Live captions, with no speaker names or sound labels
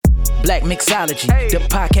Black Mixology, the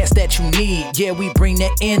podcast that you need. Yeah, we bring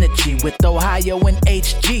that energy with Ohio and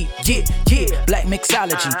HG. Yeah, Black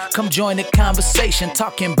Mixology. Come join the conversation,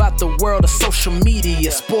 talking about the world of social media,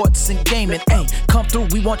 sports and gaming. Hey, come through,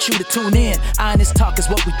 we want you to tune in. Honest talk is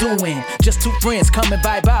what we doing. Just two friends come and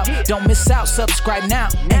vibe out. Don't miss out, subscribe now.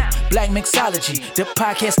 Hey, Black Mixology, the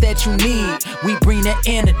podcast that you need. We bring that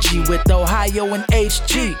energy with Ohio and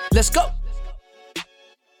HG. Let's go.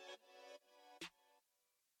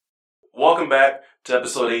 Welcome back to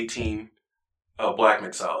episode 18 of Black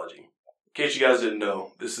Mixology. In case you guys didn't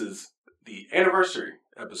know, this is the anniversary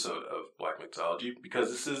episode of Black Mixology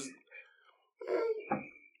because this is,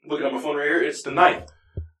 looking at my phone right here, it's the 9th.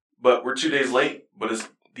 But we're 2 days late, but it's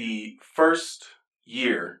the first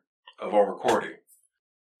year of our recording.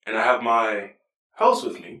 And I have my host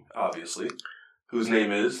with me, obviously, whose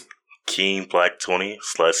name is King Black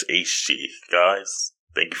 20/HG. Guys,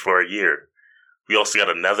 thank you for a year. We also got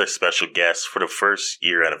another special guest for the first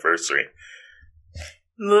year anniversary.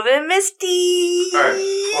 Moving Misty! Alright,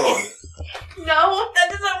 hold on. No, that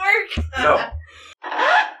doesn't work! No.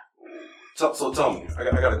 So tell me, I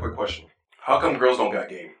got a quick question. How come girls don't got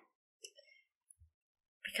game?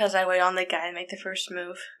 Because I wait on the guy to make the first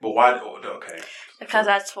move. But why? Okay. Because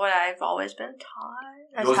that's what I've always been taught.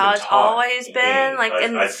 That's Always how been it's taught. always been. Like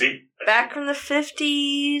I see. back from the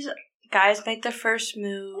 50s, guys make the first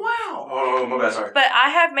move. Wow. Oh, my bad, sorry. But I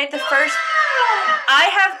have made the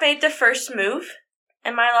first move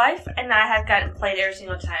in my life, and I have gotten played every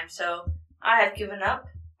single time. So I have given up.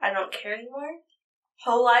 I don't care anymore.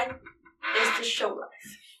 Whole life is to show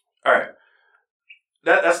life. Alright.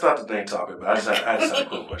 That's not the main topic, but I just had a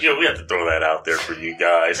quick question. Yeah, we have to throw that out there for you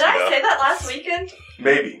guys. Did I say that last weekend?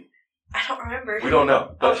 Maybe. I don't remember. We don't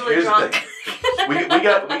know. I But was really here's drunk. the thing.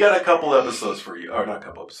 We got a couple episodes for you. Or not a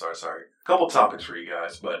couple episodes, sorry. A couple topics for you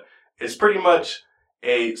guys, but it's pretty much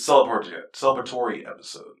a celebratory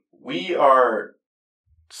episode. We are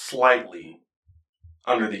slightly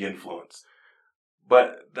under the influence.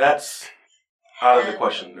 But that's out of the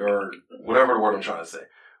question, or whatever the word I'm trying to say.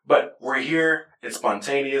 But we're here, it's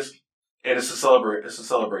spontaneous, and it's a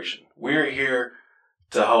celebration. We're here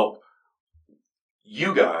to help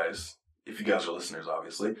you guys, if you guys are listeners,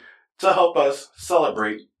 obviously, to help us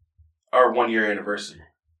celebrate our 1 year anniversary.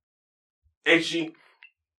 HG,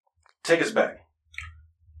 take us back.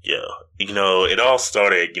 Yeah, it all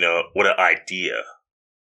started, with an idea.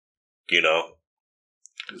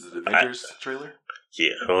 Is it the Avengers trailer?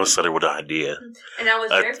 Yeah, it all started with an idea. And I was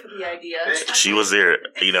there for the idea. She was there,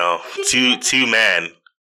 two men,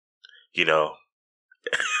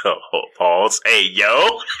 pause, hey,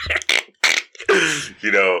 yo.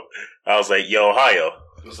 I was like, yo, Ohio,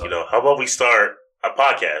 how about we start a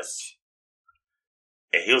podcast?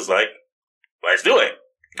 And he was like, let's do it.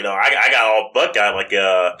 I got all buck out like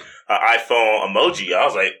an iPhone emoji. I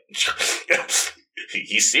was like,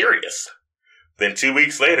 he's serious. Then 2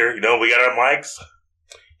 weeks later, we got our mics.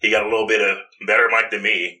 He got a little bit of better mic than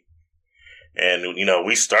me. And,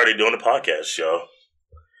 we started doing the podcast show.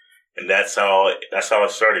 And that's how it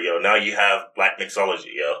started, yo. Now you have Black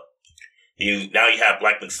Mixology, yo. Now you have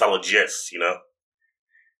Black Mixologists,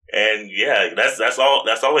 And yeah, that's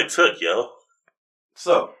all it took, yo.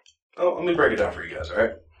 So, let me break it down for you guys,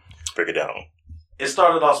 alright? Break it down. It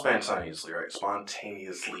started off spontaneously, right?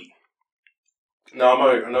 Spontaneously. Now,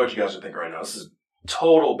 I know what you guys are thinking right now. This is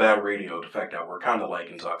total bad radio, the fact that we're kind of like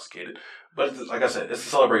intoxicated. But like I said, it's a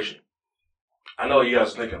celebration. I know you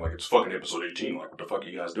guys are thinking like it's fucking episode 18. Like, what the fuck are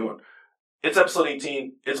you guys doing? It's episode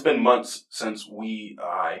 18. It's been months since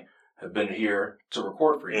I have been here to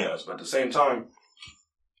record for you guys. But at the same time,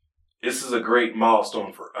 this is a great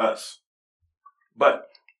milestone for us. But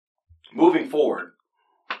moving forward,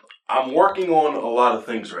 I'm working on a lot of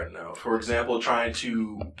things right now. For example, trying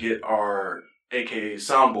to get our AKA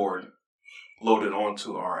soundboard loaded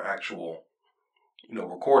onto our actual,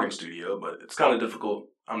 recording studio, but it's kind of difficult.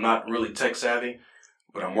 I'm not really tech savvy,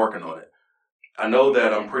 but I'm working on it. I know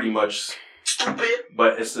that I'm pretty much stupid,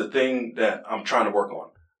 but it's the thing that I'm trying to work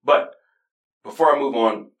on. But before I move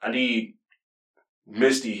on, I need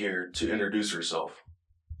Misty here to introduce herself,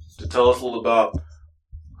 to tell us a little about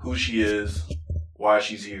who she is, why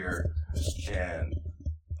she's here, and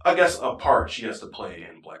I guess a part she has to play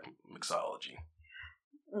in Black Mixology.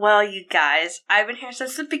 Well, you guys, I've been here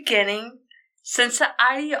since the beginning, since the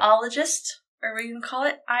ideologist, or what you can call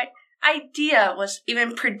it, idea was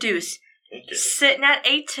even produced. Okay. Sitting at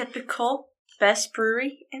Atypical, best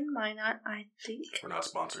brewery in Minot, I think. We're not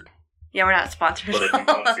sponsored. Yeah, we're not sponsored. But if you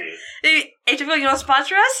don't see it. Atypical, you want to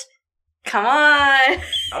sponsor us? Come on.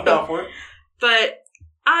 I'm down for it. But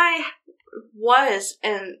I was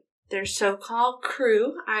in their so-called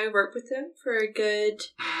crew. I worked with them for a good,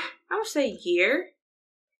 I would say, year.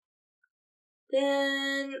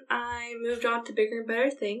 Then I moved on to bigger and better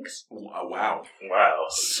things. Wow.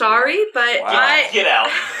 Sorry, but Wow. Get out.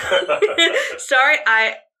 Sorry,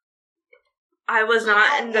 I was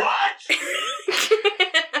not in the...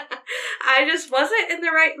 I just wasn't in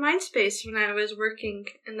the right mind space when I was working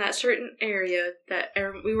in that certain area that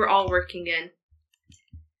we were all working in.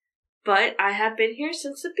 But I have been here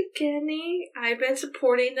since the beginning. I've been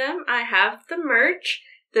supporting them. I have the merch.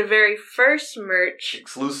 The very first merch.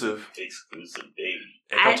 Exclusive, baby.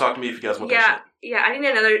 And come talk to me if you guys want that shit. Yeah, I need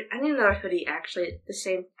another hoodie, actually. The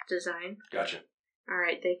same design. Gotcha.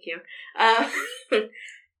 Alright, thank you.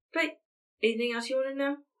 But, anything else you want to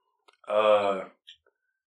know?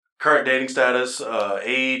 Current dating status,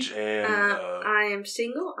 age, and... I am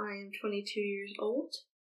single. I am 22 years old.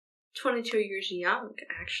 22 years young,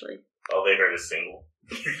 actually. Oh, they heard is single.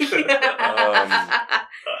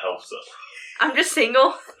 Helps us. I'm just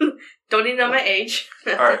single. Don't even know my age.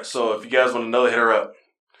 Alright, so if you guys want to know, hit her up.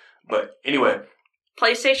 But anyway.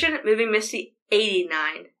 PlayStation, Movie Misty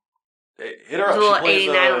 89. Hit her up. There's a little she plays,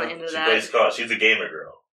 89 on the end of that. She plays COD. She's a gamer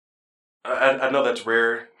girl. I know that's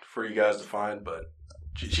rare for you guys to find, but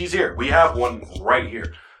she's here. We have one right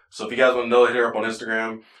here. So if you guys want to know, hit her up on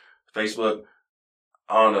Instagram, Facebook.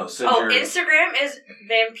 I don't know. Instagram is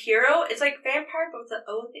Vampiro. It's like vampire, but with the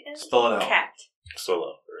O at the end. Spell it out. Cat.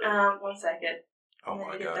 Solo. 1 second. Oh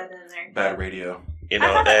my get god. that in there. Bad radio. You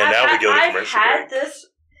know, and now we go to commercial I've had break. this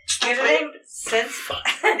username since...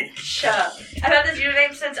 Shut up. I've had this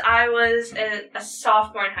username since I was a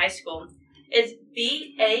sophomore in high school. It's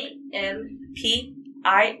VAMPIROCAT.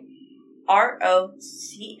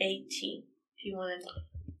 If you want to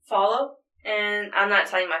follow. And I'm not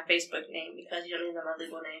telling my Facebook name because you don't even know my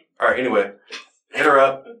legal name. Alright, anyway. Hit her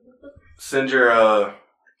up. Send your,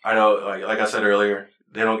 I know, like I said earlier,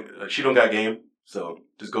 she don't got game, so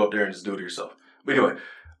just go up there and just do it yourself. But anyway,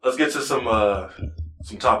 let's get to some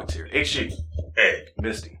topics here. HG. Hey.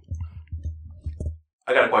 Misty.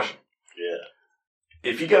 I got a question. Yeah.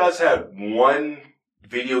 If you guys had one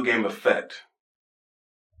video game effect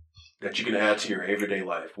that you can add to your everyday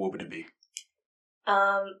life, what would it be?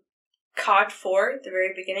 COD 4 at the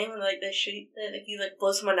very beginning when they shoot, you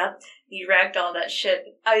blow someone up, you ragdoll that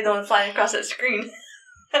shit. I'd be the one flying across that screen.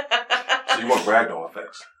 So you want ragdoll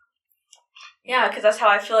effects? Yeah, because that's how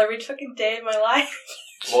I feel every fucking day of my life.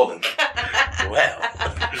 Well then. Well.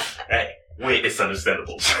 Hey, wait, it's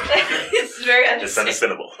understandable. It's very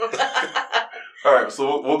understandable. Alright,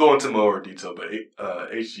 so we'll go into more detail, but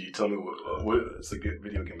HG, tell me what's a good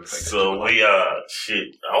video game effect? So we, I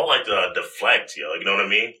don't like to deflect, yo, you know what I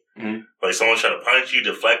mean? Mm-hmm. Like someone try to punch you,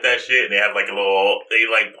 deflect that shit, and they have they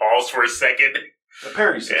pause for a second. A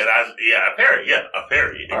parry system. And a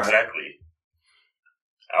parry, exactly.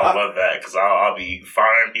 I love that, because I'll be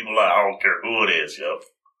firing people out, I don't care who it is, yo.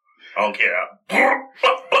 I don't care.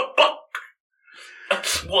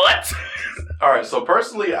 What? Alright, so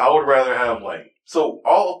personally, I would rather have so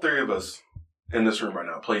all three of us in this room right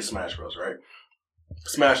now play Smash Bros, right?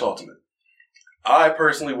 Smash Ultimate. I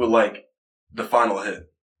personally would like the final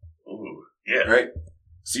hit. Ooh, yeah. Right?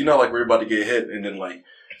 So we're about to get hit and then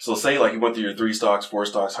so say you went through your 3 stocks, 4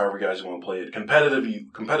 stocks, however you guys want to play it.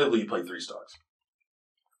 Competitively you play 3 stocks.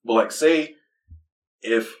 But say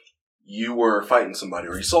if you were fighting somebody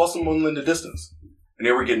or you saw someone in the distance and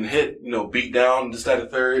they were getting hit, beat down, this, that, and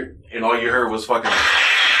third, and all you heard was fucking...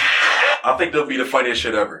 I think that'll be the funniest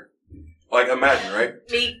shit ever. Imagine, right?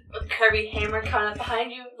 Me with Kirby hammer coming up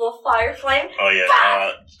behind you, little fire flame. Oh, yeah.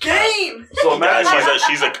 Game! So imagine...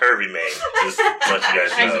 she's a curvy maid. Just let you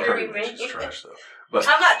guys know. Curvy maid. She's trash, though. But,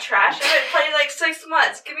 I'm not trash. I've been playing 6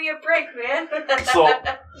 months. Give me a break, man. So,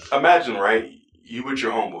 imagine, right? You with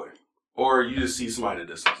your homeboy. Or you just see somebody in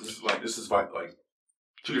the distance. This is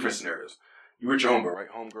 2 different scenarios. You with your homeboy, right?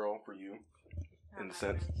 Homegirl for you. In the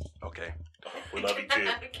sense. Okay. We love you too.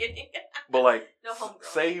 I'm kidding. But no homegirl.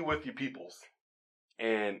 Say you with your peoples.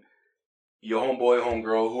 And your homeboy,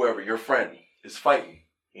 homegirl, whoever, your friend is fighting.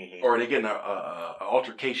 Mm-hmm. Or they get in an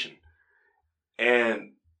altercation.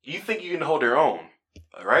 And you think you can hold their own.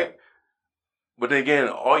 Right? But then again,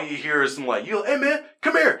 all you hear is some hey man,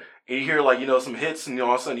 come here. And you hear some hits and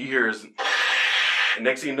all of a sudden you hear is, and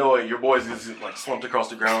next thing you know it, your boys is slumped across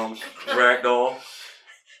the ground, ragdoll.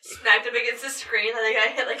 Smacked him against the screen and they got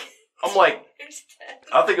hit I'm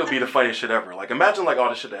I think it would be the funniest shit ever. Imagine all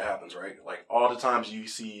the shit that happens, right? All the times you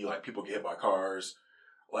see people get hit by cars.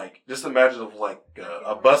 Just imagine of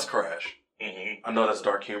a bus crash. Mm-hmm. I know that's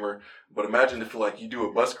dark humor, but imagine if you do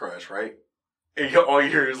a bus crash, right? And all you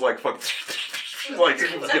hear is fuck, people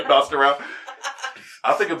get bounced around.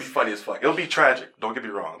 I think it'll be funny as fuck. It'll be tragic. Don't get me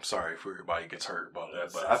wrong. I'm sorry if everybody gets hurt about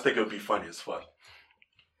that, but I think it'll be funny as fuck.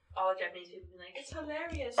 All Japanese people be like, it's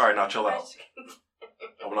hilarious. All right, now chill out.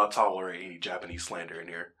 I will not tolerate any Japanese slander in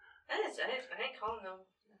here. I ain't calling them.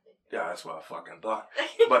 Yeah, that's what I fucking thought.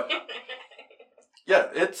 But yeah,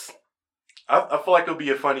 I feel like it'll be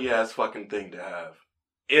a funny ass fucking thing to have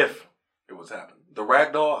if it was happening. The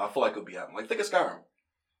ragdoll, I feel like it'll be happening. Like, think of Skyrim.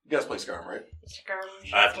 You guys play Skyrim, right? Skyrim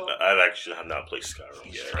Shuffle. I've actually have not played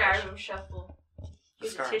Skyrim yet. Skyrim Shuffle.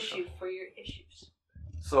 Use a tissue Shuffle. for your issues.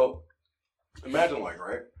 So, imagine like,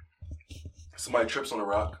 right? Somebody trips on a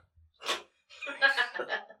rock,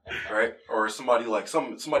 right? Or somebody like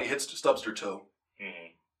somebody stubs their toe,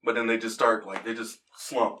 but then they just start they just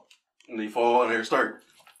slump and they fall and they start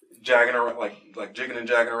jagging around like jigging and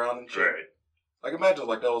jagging around and shit. Right. Like imagine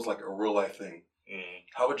like that was like a real life thing. Mm.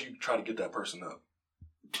 How would you try to get that person up?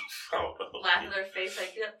 Laugh in their face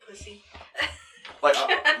like that pussy. Like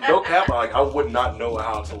no cap, like I would not know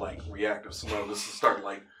how to like react if someone was to start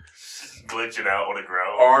like glitching out on the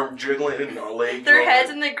ground, arm jiggling and a leg. Their heads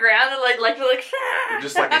in the ground and like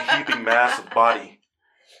just like a heaping mass of body.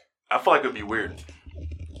 I feel like it'd be weird.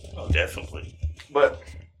 Oh, definitely. But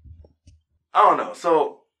I don't know.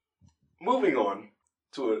 So moving on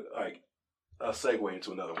to a segue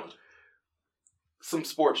into another one. Some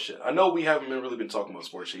sports shit. I know we haven't really been talking about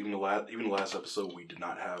sports shit. Even the last episode, we did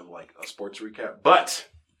not have like a sports recap. But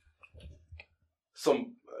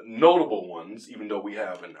some notable ones, even though we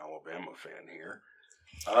have an Alabama fan here.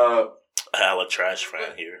 Hella trash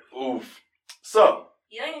fan here. Oof. So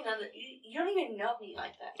you don't even know me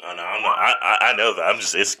like that. Oh, no, I'm not. I know that. I'm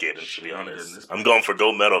just instigating, to be honest. I'm going for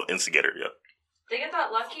gold medal instigator, yeah. They got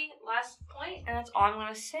that lucky last point, and that's all I'm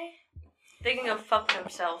gonna say. They can go fuck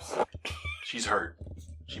themselves. She's hurt.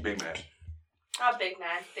 She big mad. Oh, big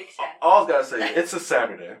man, big sad. All I gotta say, it's a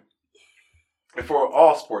Saturday. And for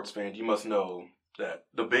all sports fans, you must know that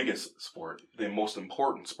the biggest sport, the most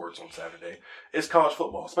important sports on Saturday, is college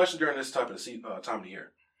football, especially during this type of time of the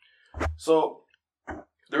year. So,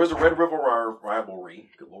 there is a Red River rivalry.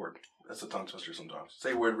 Good Lord, that's a tongue twister sometimes.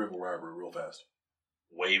 Say Red River rivalry real fast.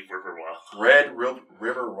 Wave River Wild. Red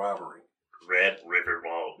River rivalry. Red River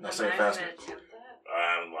Wild. Now say it faster.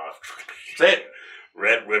 I'm lost. Say it.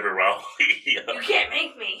 Red River Wild. You can't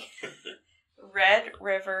make me. Red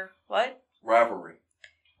River what? Rivalry.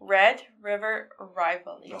 Red River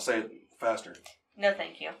rivalry. Now say it faster. No,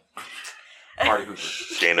 thank you. Party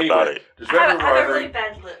Hooper. Ain't about it. There's Red River I have rivalry. really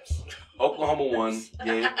bad lips. Oklahoma won.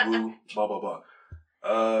 Yay, woo, blah, blah,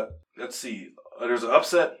 blah. Let's see. There's an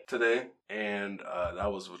upset today, and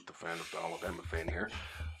that was with the Alabama fan here.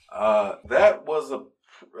 That was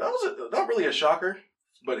not really a shocker,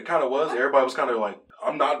 but it kind of was. Everybody was kind of like,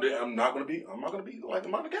 I'm not gonna be like the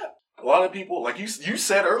Mountain Cat. A lot of people, like you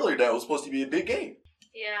said earlier, that it was supposed to be a big game.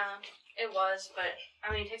 Yeah, it was, but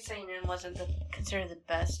I mean, Texas A&M wasn't considered the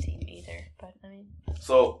best team either. But I mean,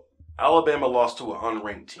 so Alabama lost to an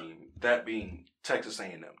unranked team, that being Texas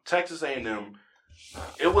A&M. Texas A&M,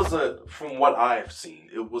 from what I've seen,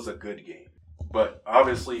 it was a good game, but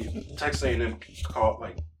obviously Texas A&M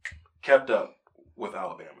kept up with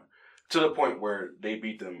Alabama to the point where they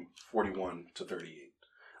beat them 41-38.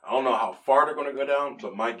 I don't know how far they're going to go down,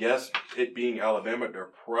 but my guess, it being Alabama,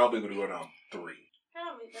 they're probably going to go down 3.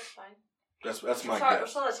 I mean, that's fine. That's my We're guess.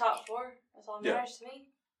 still the top 4. That's all that matters to me.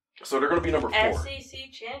 So they're going to be number 4.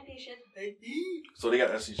 SEC championship, baby. So they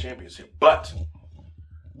got SEC championship, but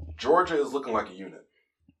Georgia is looking like a unit.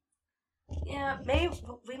 Yeah, maybe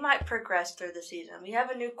we might progress through the season. We have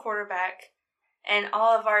a new quarterback, and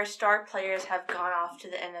all of our star players have gone off to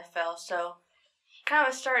the NFL, so kind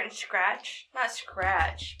of a starting scratch. Not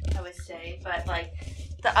scratch, I would say, but like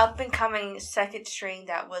the up-and-coming second string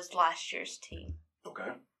that was last year's team.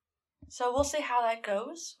 Okay. So we'll see how that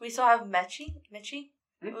goes. We still have Mitchie.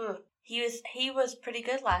 Hmm. He was pretty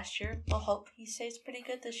good last year. We'll hope he stays pretty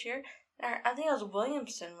good this year. I think it was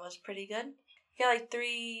Williamson was pretty good. He got like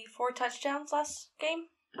 3-4 touchdowns last game.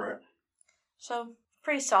 Right. So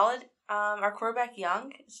pretty solid. Our quarterback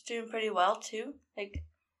Young is doing pretty well too. Like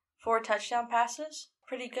 4 touchdown passes.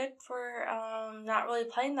 Pretty good for not really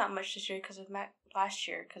playing that much this year because of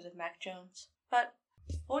Mac Jones. But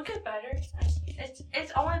we'll get better.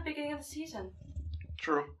 It's only the beginning of the season.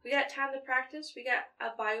 True. We got time to practice. We got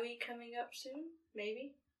a bye week coming up soon.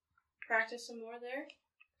 Maybe practice some more there.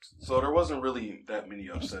 So there wasn't really that many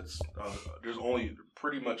upsets. There's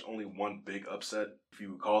pretty much only one big upset, if you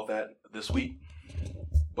would call it that, this week.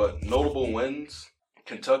 But notable wins.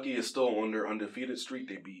 Kentucky is still on their undefeated streak.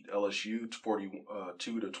 They beat LSU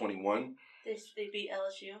 42-21. They beat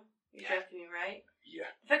LSU. You're joking me, right? Yeah.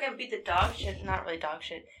 If I can beat the dog shit, not really dog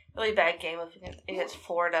shit, really bad game against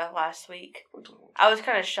Florida last week. I was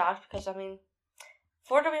kind of shocked because,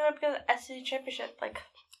 Florida we went to the SEC championship,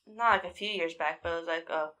 not like a few years back, but it was like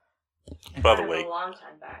a long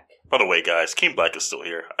time back. By the way, guys, King Black is still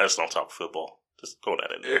here. I just don't talk football. Just throw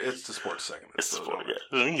that in there. It's the sports segment. It's the sport,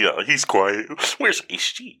 yeah, he's quiet. Where's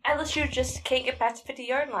HG? LSU just can't get past the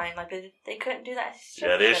 50-yard line. They couldn't do that.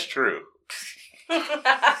 That is true.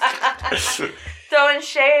 Throwing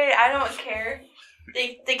shade, I don't care.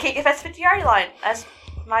 They can't get past the 50-yard line. That's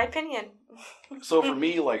my opinion. So for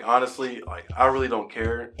me, honestly, I really don't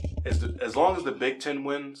care. As long as the Big Ten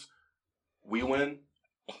wins, we win,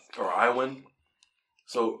 or I win.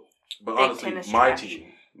 So, but Big honestly, my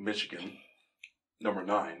team, Michigan, number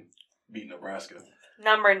 9, beat Nebraska.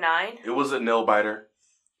 Number 9? It was a nail biter.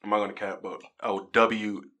 I'm not going to cap, but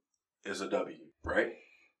W is a W, right?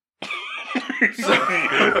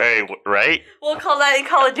 Hey, right? We'll call that in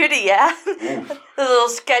Call of Duty, yeah. The little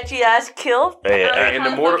sketchy ass kill. Hey, in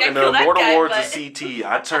the Immortal Wars of CT,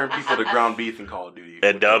 I turn people to ground beef in Call of Duty.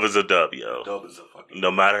 And dub is a W. Dub is a fucking.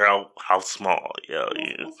 No matter how small, yeah.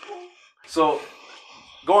 So,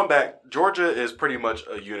 going back, Georgia is pretty much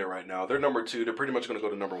a unit right now. They're number 2. They're pretty much going to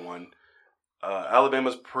go to number 1.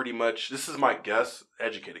 Alabama's pretty much. This is my guess,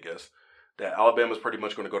 educated guess, that Alabama's pretty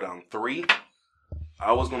much going to go down 3.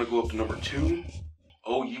 I was going to go up to number 2.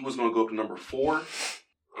 OU was going to go up to number 4.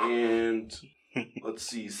 And let's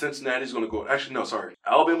see, Cincinnati's going to go... Actually, no, sorry.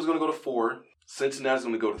 Alabama's going to go to 4. Cincinnati's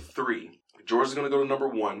going to go to 3. Georgia's going to go to number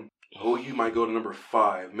 1. OU might go to number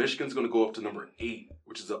 5. Michigan's going to go up to number 8,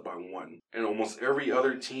 which is up by 1. And almost every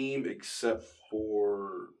other team except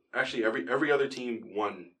for... Actually, every other team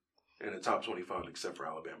won in the top 25 except for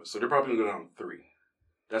Alabama. So they're probably going to go down 3.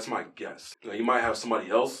 That's my guess. Now, you might have somebody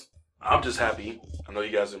else. I'm just happy. I know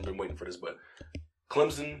you guys have been waiting for this, but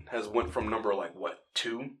Clemson has went from number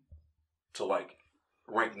 2 to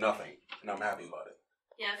rank nothing, and I'm happy about it.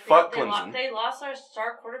 Yeah, fuck Clemson. They lost our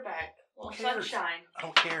star quarterback. Well, Sunshine. I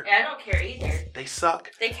don't care. Yeah, I don't care either. They suck.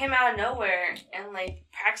 They came out of nowhere and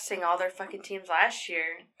practicing all their fucking teams last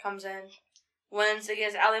year. Comes in, wins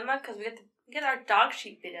against Alabama because we get our dog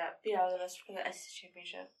shit beat out of us for the SEC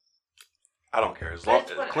championship. I don't care. As long as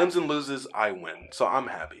Clemson loses, I win. So I'm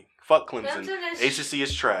happy. Fuck Clemson. ACC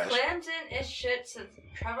is trash. Clemson is shit since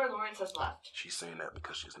Trevor Lawrence has left. She's saying that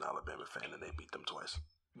because she's an Alabama fan and they beat them twice.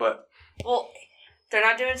 But they're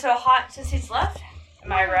not doing so hot since he's left.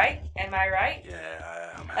 Am I right?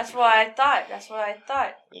 Yeah, I'm happy. That's what I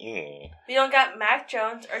thought. Yeah. We don't got Mac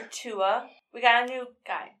Jones or Tua. We got a new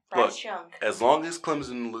guy, Bryce Young. As long as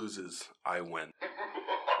Clemson loses, I win.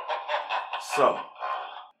 So,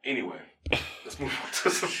 anyway, let's move on to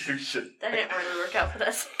some new shit. That didn't really work out for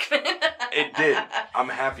that segment. It did. I'm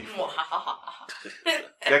happy for it.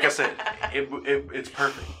 Like I said, it's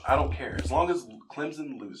perfect. I don't care. As long as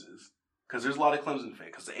Clemson loses, because there's a lot of Clemson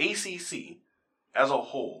fans. Because the ACC, as a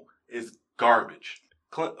whole, is garbage.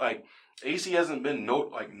 AC hasn't been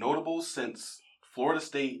notable since Florida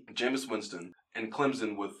State, Jameis Winston, and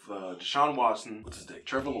Clemson with Deshaun Watson,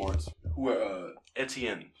 Trevor Lawrence,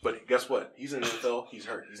 Etienne. But guess what? He's in the NFL. He's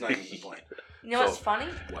hurt. He's not going to be playing. You know what's funny?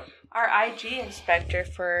 What? Our IG inspector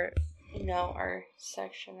for, our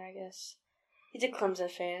section, I guess. He's a Clemson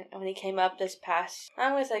fan. And when he came up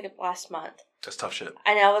last month. That's tough shit.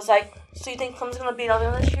 And I was like, so you think Clemson's going to beat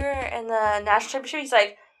Alabama this year in the national championship? He's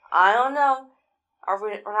like, I don't know.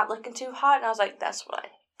 We're not looking too hot. And I was like, that's what I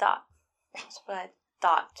thought.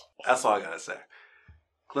 That's all I got to say.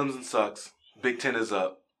 Clemson sucks. Big Ten is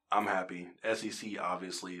up. I'm happy. SEC,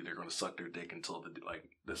 obviously, they're going to suck their dick until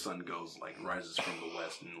the sun goes, rises from the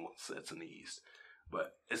west and sets in the east.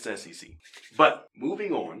 But it's the SEC. But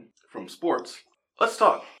moving on from sports, let's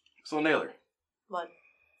talk. So, Naylor. What?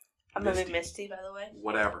 I'm going to be Misty, by the way.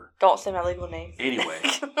 Whatever. Don't say my legal name. Anyway.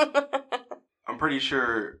 I'm pretty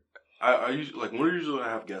sure, I usually, we usually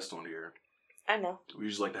have guests on here. I know. We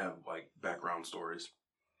usually like to have, background stories,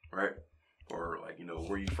 right? Or,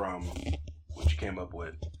 where you from, what you came up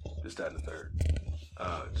with, this, that, and the third.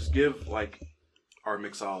 Just give, our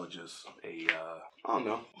mixologist a, I don't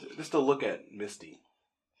know, just to look at Misty.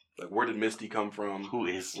 Where did Misty come from? Who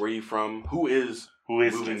is? Where are you from? Who is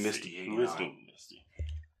moving Misty 89? Who is moving Misty?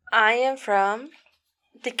 I am from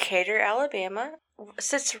Decatur, Alabama.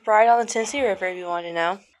 Sits right on the Tennessee River, if you want to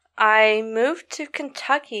know. I moved to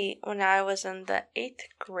Kentucky when I was in the 8th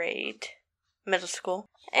grade, middle school.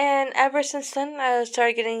 And ever since then, I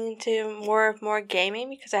started getting into more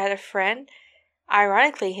gaming because I had a friend.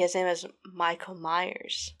 Ironically, his name is Michael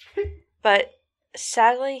Myers. But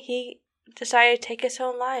sadly, he decided to take his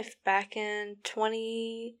own life back in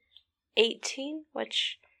 2018,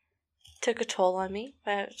 which took a toll on me,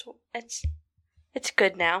 but it's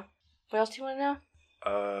good now. What else do you want to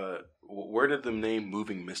know? Where did the name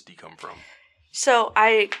Moving Misty come from? So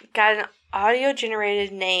I got an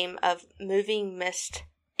audio-generated name of Moving Mist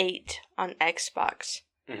 8 on Xbox.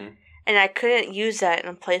 Mm-hmm. And I couldn't use that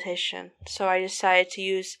on PlayStation. So I decided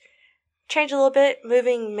to change a little bit,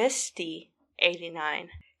 Moving Misty 89.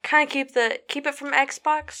 Kind of keep it from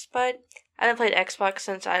Xbox, but I haven't played Xbox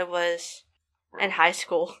since I was in high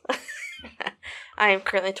school. I am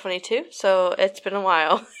currently 22, so it's been a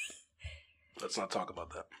while. Let's not talk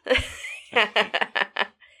about that.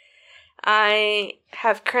 I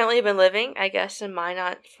have currently been living, I guess, in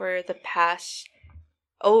Minot for the past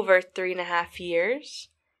over 3.5 years.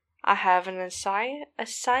 I have an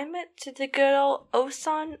assignment to the good old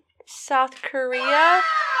Osan, South Korea.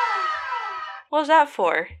 What was that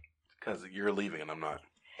for? Because you're leaving and I'm not.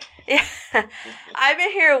 Yeah, I've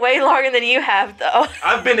been here way longer than you have, though.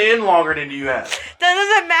 I've been in longer than you have. That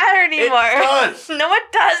doesn't matter anymore. It does. No,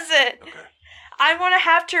 it doesn't. Okay. I'm going to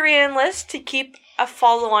have to re-enlist to keep a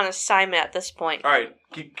follow-on assignment at this point. All right,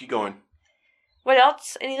 keep going. What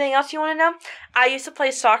else? Anything else you want to know? I used to play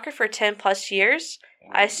soccer for 10 plus years.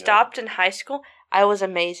 I stopped in high school. I was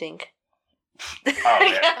amazing. Oh,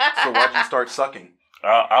 man. So why'd you start sucking?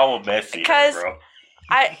 I will mess you, Because bro.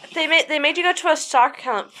 they made you go to a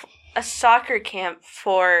soccer camp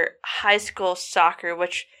for high school soccer,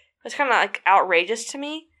 which was kind of like outrageous to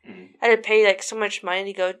me. Mm-hmm. I had to pay like so much money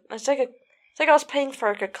to go. It's like I was paying for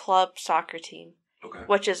like a club soccer team, Okay.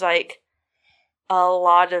 which is like a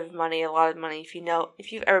lot of money. If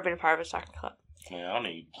you've ever been a part of a soccer club. Man, I don't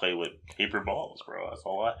even play with paper balls, bro. That's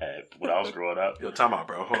all I had when I was growing up. Yo, time out,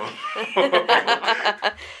 bro. Hold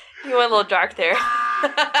on. You went a little dark there.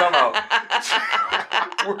 Time out.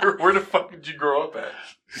 Where the fuck did you grow up at?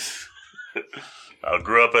 I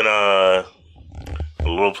grew up in a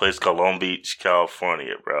little place called Long Beach,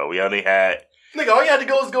 California, bro. We only had Nigga, all you had to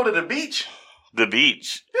go is go to the beach. the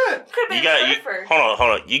beach. Yeah. Could be You a got surfer.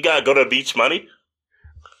 hold on. You gotta go to beach money.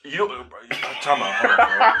 You don't. Time out. Hold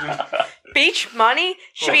on, bro. Beach money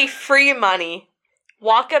should be free money.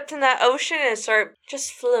 Walk up to that ocean and start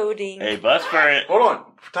just floating. Hey, bus fare. Hold on.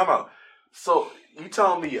 Time out. So you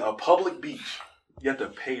telling me a public beach you have to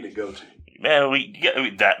pay to go to? Man,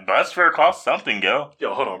 that bus fare costs something, yo.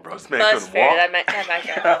 Yo, hold on, bro. This man Bus couldn't fare. walk. That might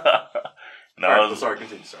go. No, All right, sorry.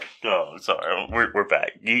 Continue. Sorry. Oh, sorry. We're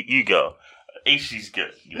back. You go. HC's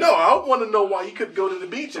good. No, I want to know why you could go to the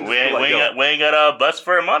beach and We just be like, yo, ain't got bus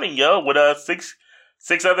fare money, yo. With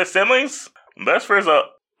six other siblings, bus fare's a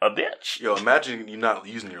bitch. Yo, imagine you not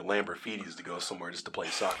using your Lamborghinis to go somewhere just to play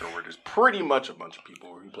soccer where there's pretty much a bunch of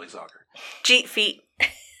people who play soccer. Jeep feet.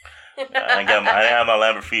 I didn't have my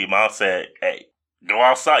Lamborghini. Mom said, "Hey, go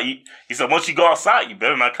outside." He said, "Once you go outside, you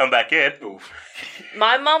better not come back in." Oof.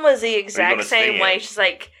 My mom was the gonna exact stay same in? way. She's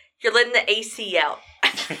like, "You're letting the AC out."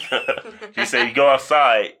 She said, "You go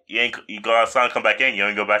outside, you go outside and come back in. You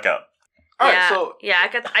ain't go back out." All yeah, right, so yeah,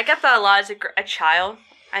 I got that a lot as a child,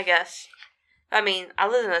 I guess. I mean, I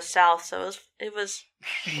lived in the South, so it was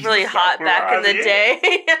really hot back in the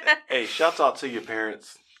day. hey, shouts out to your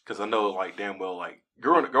parents because I know like damn well like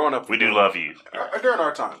growing up. We do love you. During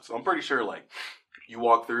our times, I'm pretty sure like you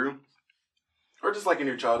walk through, or just like in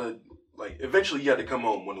your childhood, like eventually you had to come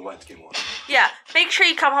home when the lights came on. Yeah, make sure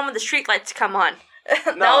you come home when the street lights come on.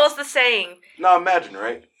 That No. was the saying. Now imagine,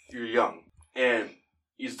 right? You're young and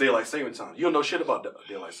it's daylight saving time. You don't know shit about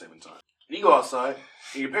daylight saving time. And you go outside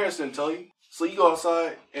and your parents didn't tell you. So you go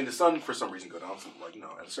outside and the sun for some reason go down. So like,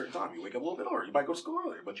 at a certain time you wake up a little bit earlier. You might go to school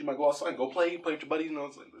earlier, but you might go outside and go play with your buddies.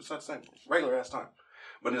 It's not the same regular ass time.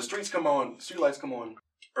 But the street lights come on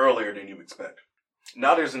earlier than you expect.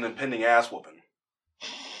 Now there's an impending ass whooping.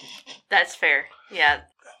 That's fair. Yeah,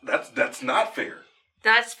 That's not fair.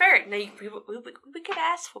 that's fair. No, we get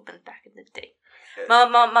ass whooping back in the day.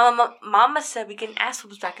 Mama said we get ass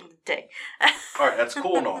whoopings back in the day. All right, that's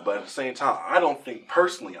cool and all, but at the same time, I don't think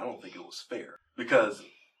it was fair because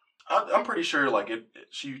I'm pretty sure like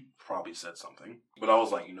she probably said something, but I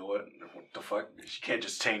was like, you know what the fuck? She can't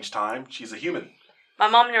just change time. She's a human. My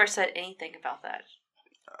mom never said anything about that.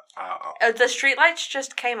 The streetlights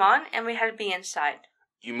just came on, and we had to be inside.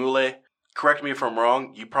 Yumule, correct me if I'm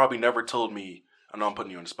wrong. You probably never told me. I know I'm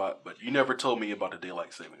putting you on the spot, but you never told me about the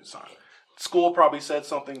daylight savings time. School probably said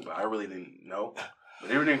something, but I really didn't know.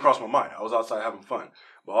 But it didn't cross my mind. I was outside having fun.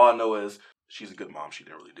 But all I know is she's a good mom. She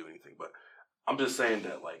didn't really do anything. But I'm just saying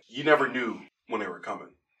that, like, you never knew when they were coming.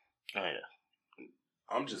 Oh yeah.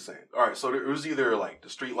 I'm just saying. All right, so it was either, like, the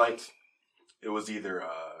street lights. It was either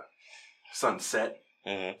sunset,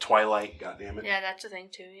 twilight, goddammit. Yeah, that's a thing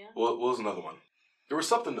too, yeah. What was another one? There was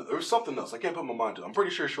something else. I can't put my mind to it. I'm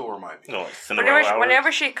pretty sure she'll remind me. No, like Cinderella hours. Whenever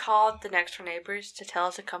she called the next door neighbors to tell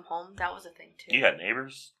us to come home, that was a thing too. You had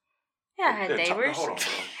neighbors? Yeah, I had neighbors. Hold on,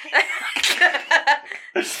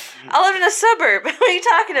 I live in a suburb. What are you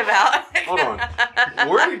talking about? Hold on.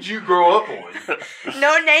 Where did you grow up on?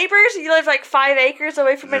 No neighbors? You live like 5 acres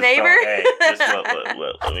away from a neighbor?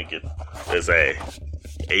 Let me get this.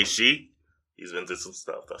 She, he's been through some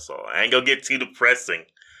stuff, that's all. I ain't gonna get too depressing.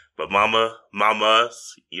 But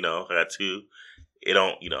mamas, you know, I got two. It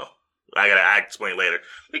don't, you know, I explain later.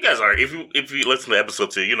 You guys are, if you listen to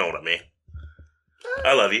episode 2, you know what I mean.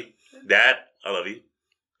 I love you. Dad, I love you.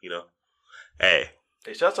 You know. Hey,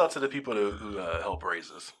 shouts out to the people who help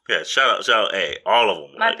raise us. Yeah, shout out, hey, all of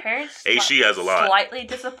them. My parents she has a lot. Slightly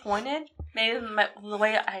disappointed, maybe the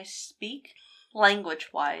way I speak,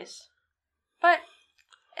 language-wise. But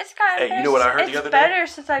it's gotten better. Hey, you know what I heard the other day? It's better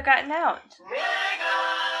since I've gotten out.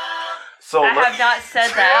 So I have not said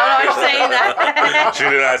that. I don't know why you're saying that. She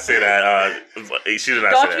did not say that. She did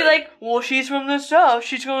not Don't say be that. like, well, she's from the South.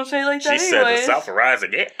 She's going to say like that She anyways. said the South will rise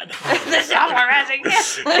again. The South will rise again.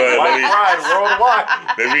 White pride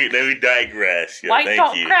worldwide. Let me digress. Yeah, White thank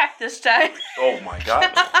don't you. crack this time. Oh my God.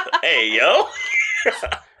 Hey, yo.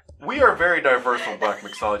 We are very diverse on Black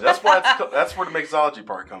mixology. That's why that's where the mixology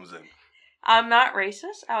part comes in. I'm not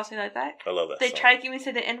racist. I'll say like that. I love that. They song. tried to get me to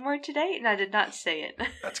say the N-word today, and I did not say it.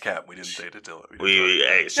 That's cap. We didn't say it until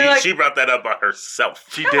She brought that up by herself.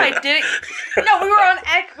 She No, did. I didn't. No, we were on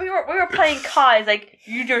X. We were playing COD. Like,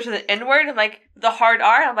 you never said the N-word. I'm like, the hard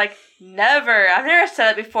R. I'm like, never. I've never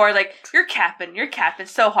said it before. Like, you're capping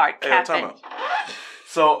so hard. Hey, Capping. time out.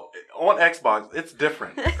 So on Xbox, it's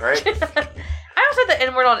different, right? I don't say the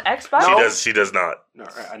N-word on Xbox. No. She does not. No,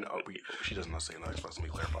 I know. She does not say on Xbox. Let me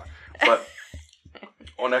clarify. But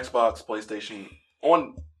on Xbox, PlayStation,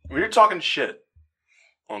 when you're talking shit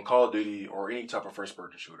on Call of Duty or any type of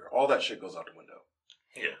first-person shooter, all that shit goes out the window.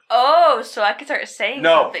 Yeah. Oh, so I can start saying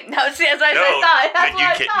something. No, see, as I thought. That's what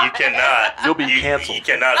I thought. You cannot. You'll be canceled. You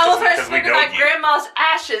cannot. I will start because we smoking know my you. grandma's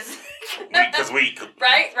ashes. Because we.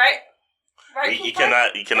 Right. You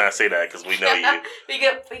cannot say that because we know you. we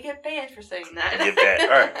get banned for saying that. You get banned.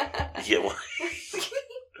 All right. Yeah. Well.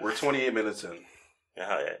 We're 28 minutes in. Yeah.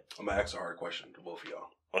 I'm going to ask a hard question to both of y'all.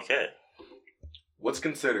 Okay. What's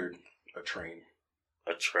considered a train?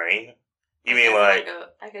 A train? You mean like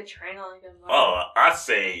a train on like a motor? Oh, I'd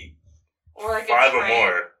say or like 5 a or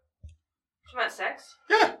more. You meant sex?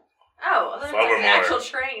 Yeah. Oh, I thought 5 like or an more. actual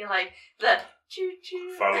train, like the choo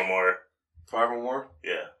choo. 5 or more. 5 or more?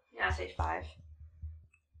 Yeah. Yeah, I say 5.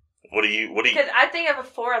 What do you? Because I think of a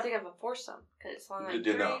 4. I think of a foursome. Because it's only like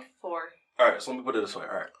 3, 4. All right, so let me put it this way.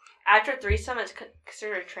 All right. After threesome, it's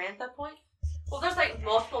considered a train at that point. Well, there's like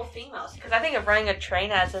multiple females. Because I think of running a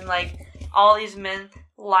train as in like all these men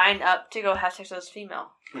line up to go have sex with this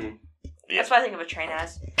female. Mm-hmm. Yeah. That's what I think of a train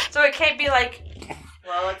as. So it can't be like,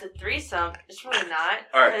 well, it's a threesome. It's really not.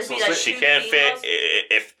 All right, It'd so be like She 2 can't females.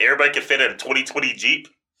 fit. If everybody can fit in a 2020 Jeep.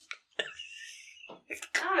 I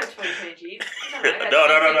don't have a 2020 Jeep. No.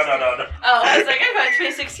 Oh, I was like, I got a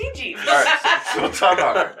 2016 Jeep. All right, so time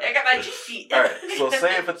out. All right. I got my Jeep feet. All right, so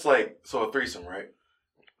say if it's like, so a threesome, right?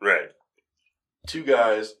 Right. 2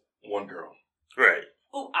 guys, 1 girl. Right.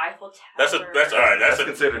 Ooh, Eiffel Tower. That's all right. That's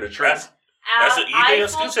considered a train. You think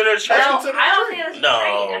it's considered a train? No, considered a I don't train. think that's a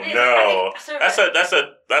train. No. I think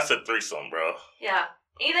That's a threesome, bro. Yeah.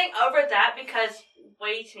 Anything over that because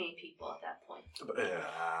way too many people at that point.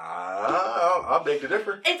 I'll beg to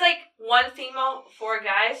differ. It's like 1 female, 4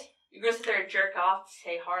 guys. You're gonna sit there and jerk off,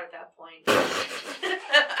 stay hard at that point.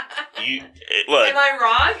 Look. Am I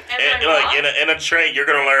wrong? In a train, you're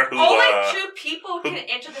gonna learn who. Only 2 people can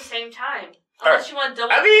enter at the same time, unless you want to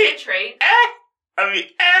double penetrate. Then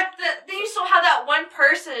you still have that one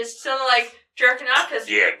person is still like jerking off because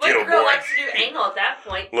one girl likes to do anal at that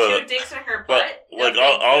point. Look, 2 dicks in her butt. Look,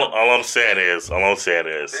 all I'm saying is. Beg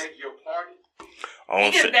your pardon?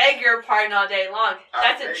 You can beg your pardon all day long.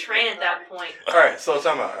 That's a train at that point. All right, so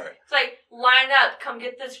time out. All right. It's like, line up, come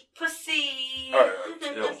get this pussy. All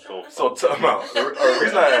right, so time out. The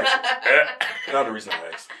reason I asked, not the reason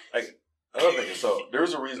I asked. Like, another thing is, so there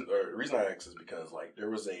was a reason. The reason I asked is because like there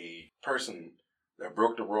was a person that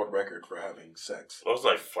broke the world record for having sex. It was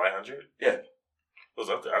like 500. Yeah. It was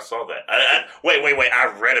up there. I saw that. Wait. I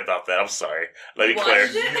read about that. I'm sorry. Let me clear.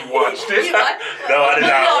 You watched it? No, I did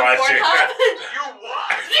not watch it. You watched it?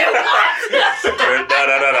 No.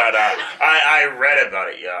 I read about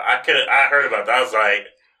it. Yeah, I heard about that.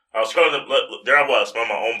 I was scrolling. There I was, on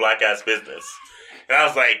my own black ass business, and I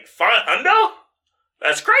was like, 500?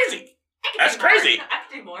 That's crazy. That's crazy. I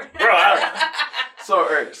can do more, Bro. So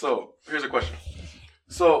all right. So here's a question.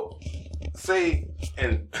 So say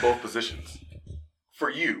in both positions. For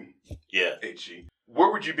you, Yeah. HG,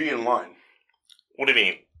 where would you be in line? What do you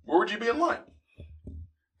mean? Where would you be in line?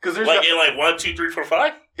 Because there's in 1, 2, 3, 4,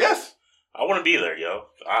 5? Yes. I wouldn't be there, yo.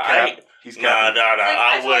 He's Nah.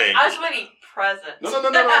 I wouldn't. was waiting present. No.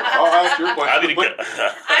 I'll ask your question.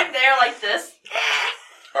 I'm there like this.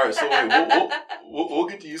 All right, so wait, we'll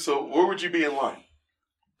get to you. So where would you be in line?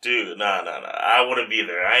 Dude, nah. I wouldn't be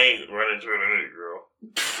there. I ain't running to any girl.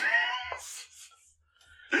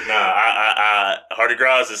 Nah, Hardy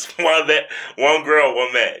Gras is one girl,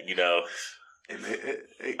 one man, you know. Hey,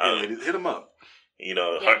 hit him up. You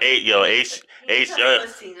know, Yeah.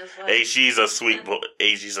 she's a sweet boy.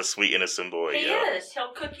 She's a sweet, innocent boy. He yo. is.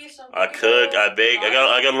 He'll cook you some. I cook, I bake. I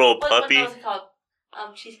got a little puppy. What was it called?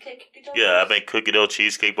 Cheesecake cookie dough? Yeah, I make cookie dough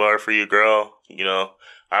cheesecake bar for you, girl. You know,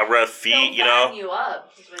 I rub feet. You know, you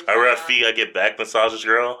up, I rub feet. I get back massages,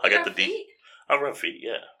 girl. I got the feet. I rub feet.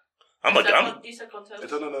 Yeah, Do you suck on toes?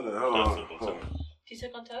 No. Hold on. Do you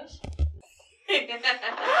suck on toes?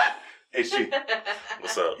 HG,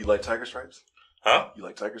 What's up? you like tiger stripes? Huh? You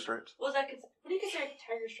like tiger stripes? What do you consider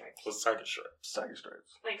tiger stripes? What's tiger stripes? Tiger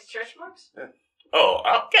stripes. Like stretch marks? Oh,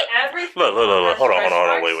 I'll get. Every Look. Hold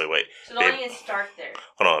on. Wait. So don't even start there.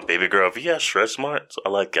 Hold on, baby girl. If you have stretch marks, I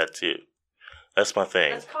like that too. That's my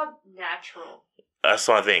thing. That's called natural. That's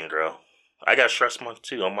my thing, girl. I got stretch marks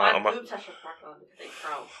too. My boobs have stretch marks on them because they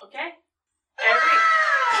chrome. Okay.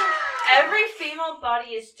 Every female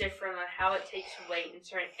body is different on how it takes weight in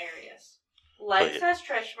certain areas. Legs has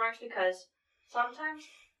stretch marks because sometimes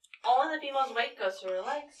only the female's weight goes to their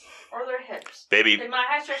legs or their hips. Baby. They might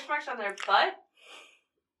have stretch marks on their butt,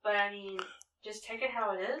 but I mean, just take it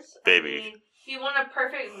how it is. Baby. I mean, if you want a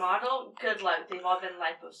perfect model, good luck. They've all been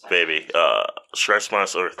liposuctioned. Baby, stretch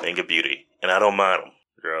marks are a thing of beauty, and I don't mind them,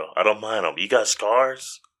 girl. I don't mind them. You got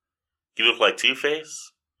scars? You look like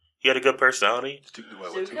Two-Face? You had a good personality?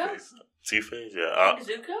 Zuko? Two-Face, yeah.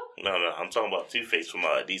 Zuko? No, I'm talking about Two-Face from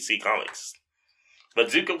DC Comics. But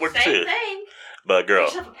Zuko worked Same too. thing. But girl, You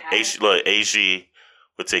just have a pattern. AG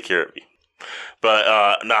would take care of you.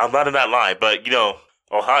 But no, I'm not in that line. But you know,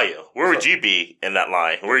 Ohio, where would you be in that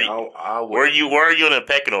line? Where are you in the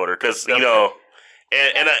pecking order? Because you know,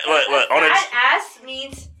 and on that ass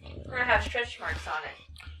means we're gonna have stretch marks on it.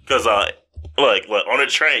 Because look, on a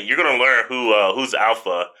train, you're gonna learn who's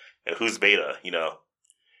alpha and who's beta. You know,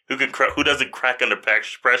 who doesn't crack under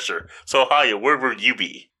pressure. So Ohio, where would you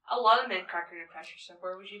be? A lot of men crack under pressure. So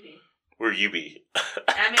where would you be? Where you be?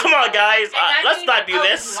 I mean, come on, guys. Let's not do a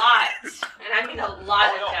this. Lot. And I mean a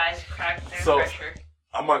lot of guys crack under pressure.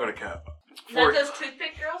 I'm not going to cap. Not those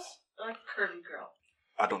toothpick girls? Or like a curvy girl.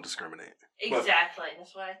 I don't discriminate. Exactly.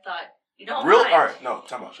 That's what I thought. You don't mind. All right, no,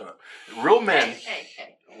 time out, shut up. Real men. Hey.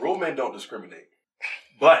 Real men don't discriminate.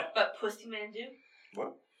 But pussy men do?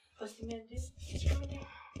 What? Pussy men do? Discriminate?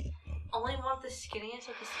 Only want the skinniest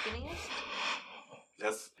of the skinniest?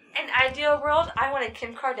 That's... In ideal world, I want a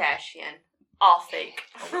Kim Kardashian. All fake.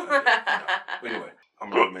 Anyway,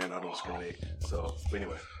 I'm a real man. I don't discriminate. So,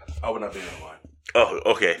 anyway, I would not be in line. Oh,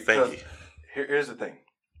 okay. Thank you. Here's the thing.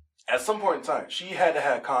 At some point in time, she had to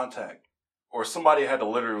have contact, or somebody had to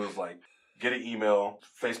literally was like, get an email,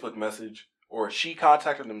 Facebook message, or she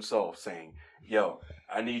contacted themselves saying, yo,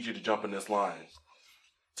 I need you to jump in this line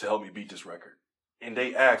to help me beat this record. And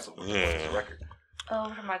they asked, what's this record? Oh,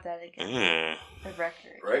 what about that again? The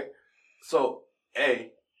record. Right? So,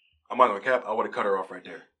 I'm not going to cap, I would have cut her off right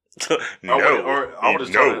there. No. I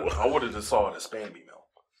would have just saw it as spam email.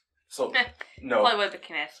 So, no. Probably would have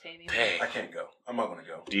become a spam email. I can't go. I'm not going to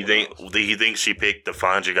go. Do you think she picked the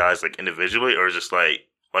 500 guys like individually or just like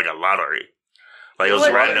a lottery? Like it was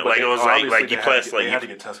random. Like it was like you press like you had to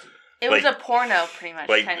get tested. It was a porno, pretty much.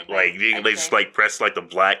 Like they just like press like the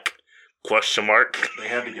black question mark. They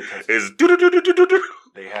had to get tested. Is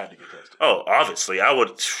They had to get tested. Oh, obviously, I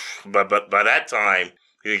would. But by that time,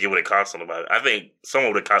 you think it would have cost something about it. I think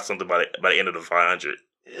someone would have cost something by the end of the 500.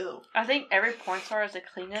 Ew. I think every porn star is the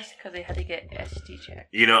cleanest because they had to get STD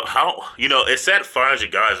checked. You know how? It's at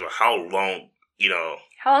 500 guys, but how long?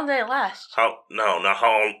 How long did it last? Not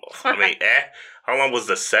how long. I mean, how long was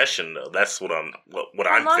the session though? That's what I'm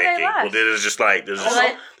thinking. Well, did it just like did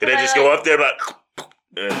they just go up there like,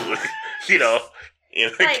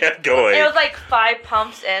 it kept going. It was like 5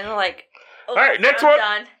 pumps in, like. All right, next I'm one.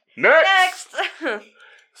 Done. Next.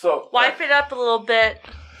 So wipe it up a little bit.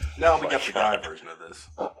 Now we got the guy version of this.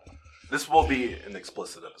 This will be an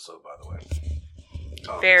explicit episode, by the way.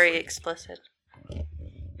 Very explicit.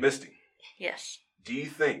 Misty. Yes. Do you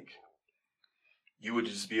think you would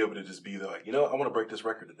just be able to just be like, I want to break this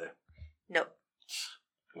record today? No.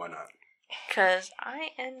 Why not? Because I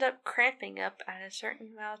end up cramping up at a certain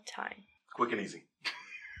amount of time. Quick and easy.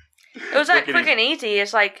 It was not quick and easy.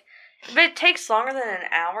 It's like, if it takes longer than an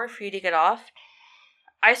hour for you to get off,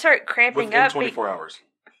 I start cramping Within up. 24 hours.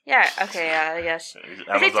 Yeah, okay, yeah, I guess.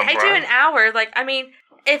 Amazon If I do Prime? an hour, like, I mean,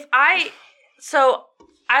 so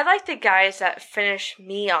I like the guys that finish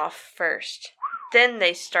me off first. Then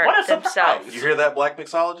they start What a themselves. surprise. You hear that, Black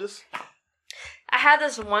Mixologist? I had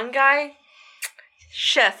this one guy,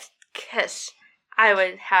 chef kiss. I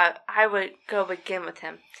would go again with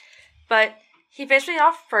him. But he finished me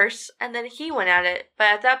off first, and then he went at it. But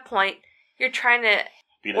at that point, you're trying to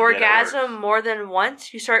Beat a dead horse. orgasm more than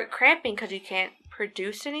once. You start cramping because you can't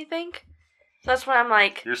produce anything. So that's when I'm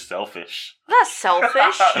like, You're selfish. not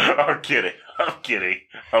selfish. I'm kidding.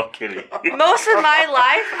 Most of my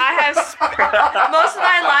life,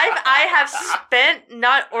 I have spent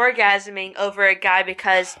not orgasming over a guy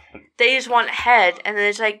because they just want head, and then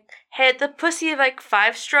it's like, hit the pussy like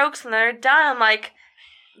 5 strokes and they're done. I'm like,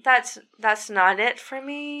 that's not it for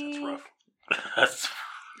me. That's rough. That's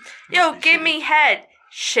Yo, give me head.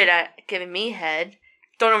 Shit at giving me head.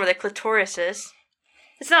 Don't know where the clitoris is.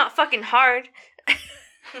 It's not fucking hard.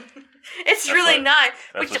 It's really not.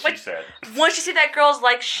 That's what she said. Once you see that girl's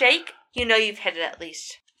like shake, you know you've hit it at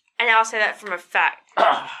least. And I'll say that from a fact.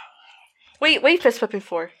 Wait, what are you fist pumping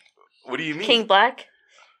for? What do you mean? King Black?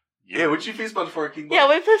 Yeah, what you fist bumping for, King Black? Yeah,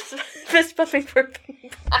 what are you fist pumping for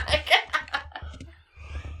King Black?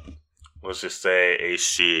 Let's just say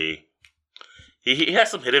HG. He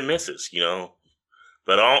has some hit and misses, you know.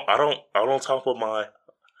 But I don't talk about my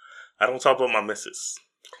misses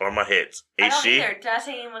or my hits. I don't HG. either. Did I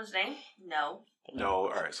say anyone's name? No. No,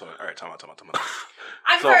 alright, time out.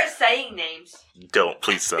 I'm So- start saying names. Don't,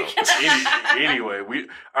 please don't. Anyway,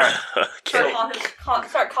 alright. Okay.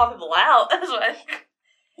 Start calling people out. That's what.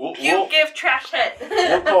 You give trash head.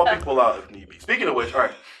 We'll call people out if need be. Speaking of which,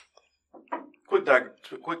 alright.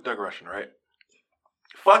 Quick digression, right?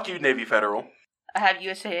 Fuck you, Navy Federal. I have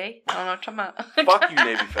USAA. I don't know what you're talking about. Fuck you,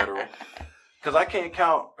 Navy Federal. Because I can't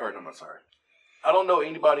count, or no, I'm sorry. I don't know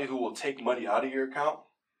anybody who will take money out of your account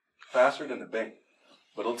faster than the bank.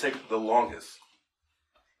 But it'll take the longest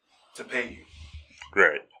to pay you.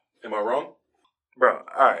 Right. Am I wrong? Bro,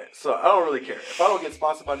 alright, so I don't really care. If I don't get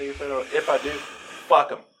sponsored by Navy Federal, if I do, fuck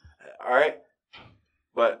them. Alright?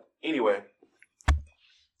 But anyway,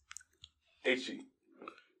 HG,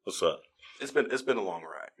 What's up? it's been a long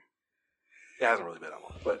ride. It hasn't really been that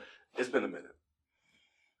long, but it's been a minute.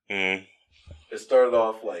 Mm. It started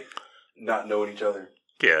off like not knowing each other,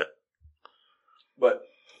 Yeah. but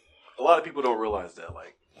a lot of people don't realize that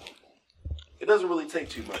like it doesn't really take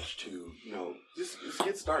too much to just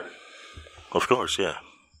get started. Of course, yeah.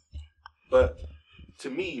 But to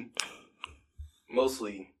me,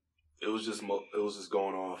 mostly it was just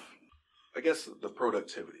going off, I guess, the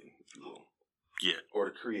productivity, if you will. Yeah. Or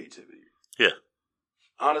the creativity. Yeah.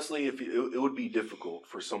 Honestly, it would be difficult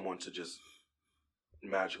for someone to just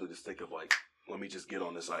magically just think of like, let me just get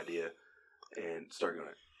on this idea and start doing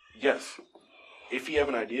it. Yes, if you have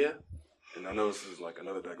an idea, and I know this is like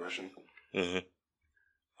another digression, Mm-hmm.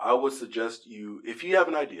 I would suggest if you have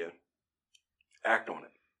an idea, act on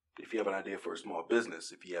it. If you have an idea for a small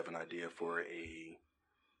business, if you have an idea for a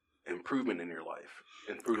improvement in your life,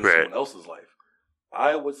 improving someone else's life,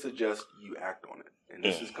 I would suggest you act on it. And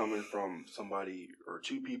this is coming from somebody or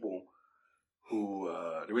two people who,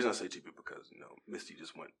 the reason I say two people because, Misty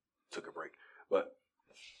just took a break. But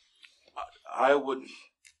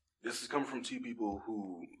this is coming from two people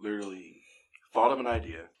who literally thought of an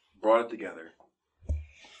idea, brought it together,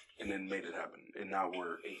 and then made it happen. And now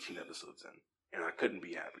we're 18 episodes in. And I couldn't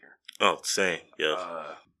be happier. Oh, same.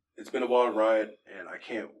 Yeah. It's been a wild ride, and I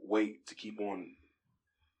can't wait to keep on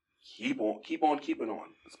keeping on.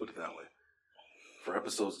 Let's put it that way. For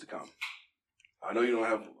episodes to come. I know you don't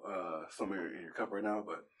have some in your cup right now,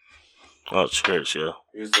 but Oh, cheers, yeah.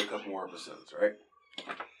 here's a couple more episodes, right?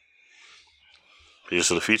 Here's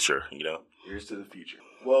to the future, Here's to the future.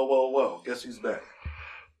 Well. Guess who's back?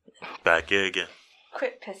 Back here again.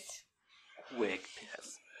 Quick piss. Quick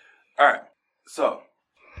piss. All right. So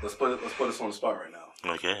let's put us on the spot right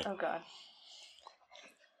now. Okay. Oh God.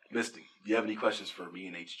 Misty, do you have any questions for me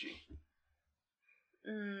and HG?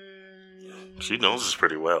 She knows us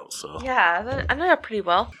pretty well, so. Yeah, I know her pretty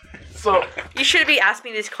well. So You shouldn't be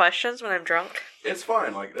asking me these questions when I'm drunk. it's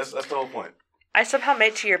fine. Like that's the whole point. I somehow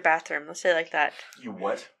made it to your bathroom. Let's say it like that. You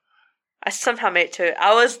what? I somehow made it to it.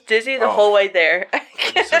 I was dizzy the whole way there.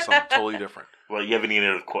 Like you said something totally different. Well, you have any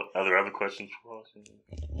other questions for us?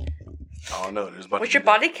 I don't know. There's about What's to your be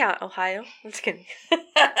body count, Ohio? I'm just kidding.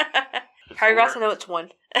 Harry Ross, I know it's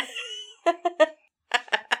 1.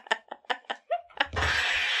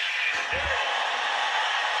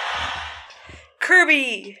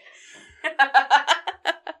 Kirby.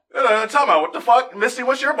 Tell me, what the fuck? Misty,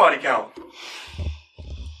 what's your body count?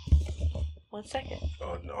 1 second.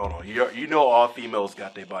 Oh, no, hold on. You know all females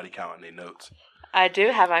got their body count in their notes. I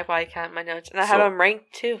do have my body count in my notes, and I have them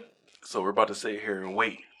ranked too. So we're about to sit here and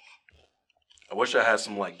wait. I wish I had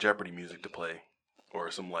some like Jeopardy music to play,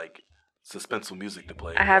 or some like suspenseful music to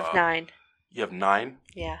play. I have 9. You have 9?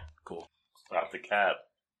 Yeah. Cool. Stop the cap.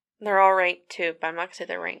 They're all ranked too, but I'm not gonna say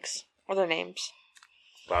their ranks or their names.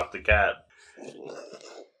 Stop the cap.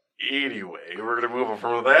 Anyway, we're gonna move on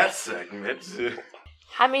from that segment.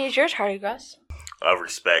 How many is yours, Hardy Gross? I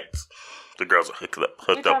respect the girls I hooked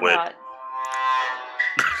up with.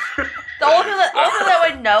 The only thing that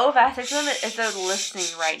would know if I said to them is they're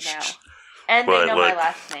listening right now. And they know my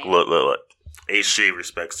last name. Look. HG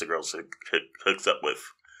respects the girls he hooks up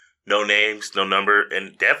with. No names, no number,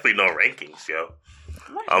 and definitely no rankings, yo.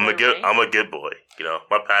 I'm a good boy. You know,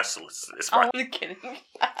 my past is fine. I'm kidding.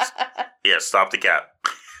 Yeah, stop the cap.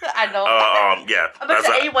 I know. Yeah. I'm about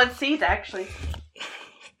to A1Cs, actually.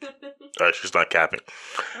 She's not capping.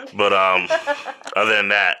 But, other than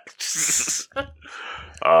that,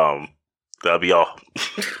 that'll be all.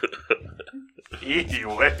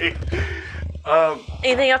 Anyway.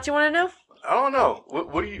 Anything else you want to know? I don't know.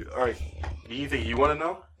 What do you... Alright. Do you think you want to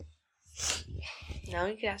know? No,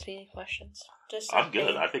 you can ask me any questions. Just I'm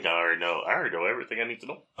good. I think I already know. I already know everything I need to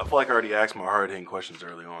know. I feel like I already asked my hard-hitting questions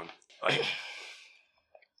early on. Like,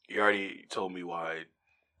 you already told me why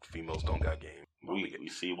females don't got game. We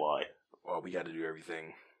see why. Well, we got to do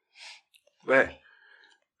everything. But hey.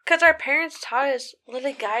 Because our parents taught us, let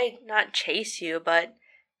a guy not chase you, but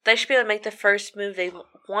they should be able to make the first move they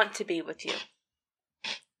want to be with you.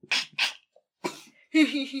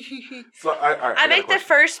 So I make the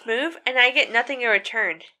first move, and I get nothing in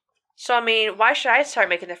return. So, I mean, why should I start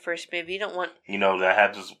making the first move? You don't want... You know, that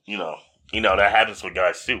happens, that happens with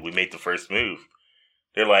guys, too. We make the first move.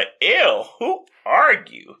 They're like, ew, who are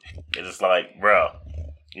you? And it's like, bro,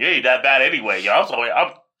 you ain't that bad anyway. Yo,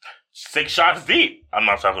 I'm 6 shots deep. I'm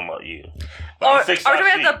not talking about you. Or at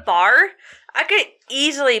the bar, I could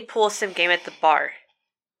easily pull some game at the bar.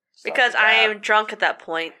 Because I am drunk at that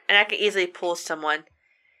point, and I could easily pull someone.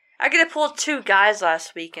 I could have pulled 2 guys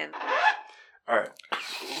last weekend. Alright.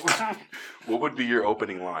 What would be your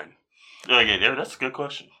opening line? Okay, that's a good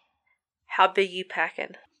question. How big you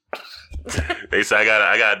packing? They say I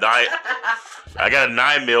got a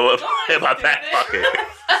 9 mil in my back pocket.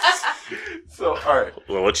 So, alright.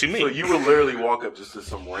 Well, what you mean? So you would literally walk up just to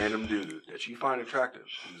some random dude that you find attractive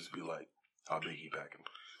and just be like, how big you packing?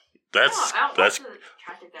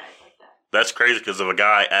 That's crazy because if a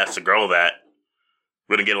guy asks a girl that,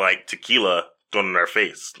 we're gonna get like tequila thrown in our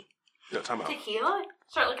face. Yeah, time out. Tequila?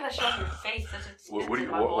 Start looking at shit on your face.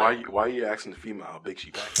 Why are you asking the female how big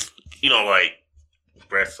she packing? You know, like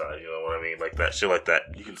breast size. You know what I mean? Like that shit, like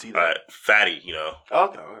that. You can see that. Fatty. You know.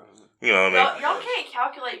 Okay. You know what I mean? Y'all can't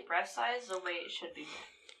calculate breast size the way it should be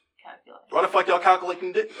calculated. Why the fuck y'all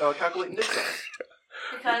calculating dick size?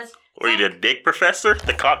 Because Were you the dick professor?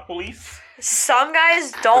 The cock police? Some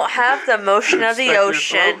guys don't have the motion of the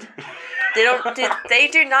ocean. They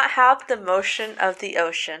do not have the motion of the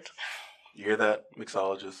ocean. You hear that,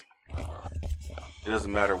 mixologist? It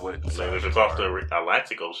doesn't matter what. So if it's off the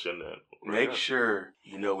Atlantic Ocean, then make sure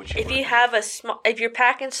you know what you. If you're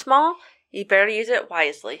packing small, you better use it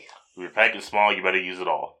wisely. If you're packing small, you better use it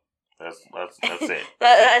all. That's it.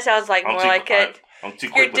 that sounds like more like it. I'm too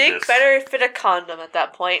quick Your with dick this. better fit a condom at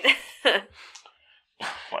that point. Oh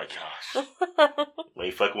my gosh. Are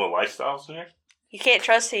you fucking with lifestyles in here? You can't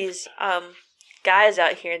trust these guys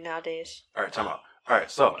out here nowadays. All right, time out. All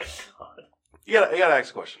right, so you gotta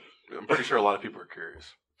ask a question. I'm pretty sure a lot of people are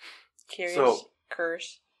curious. Curious. So,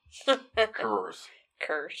 curse.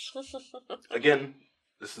 Curse. Again,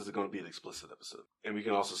 this is going to be an explicit episode, and we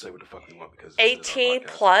can also say what the fuck we want because 18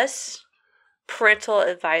 plus. Parental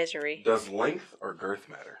advisory. Does length or girth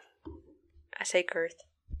matter? I say girth.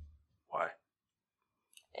 Why?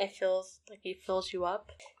 It feels like he fills you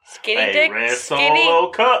up. Skinny dick. Red skinny.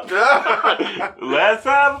 Solo Cup. Let's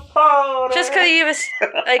have a party. Just because you have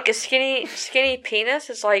a skinny penis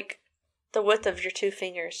is like the width of your 2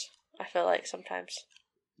 fingers. I feel like sometimes.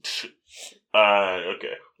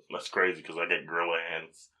 Okay, that's crazy because I get gorilla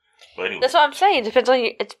hands. But anyway, that's what I'm saying. It depends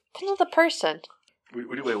on the person. Wait,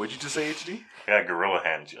 what'd you just say, HD? I got gorilla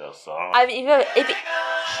hands, yo. So I mean, but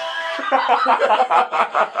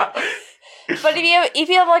if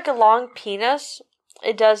you have like a long penis,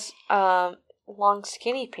 it does long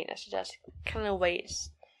skinny penis. It does kind of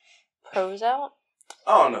weighs pros out.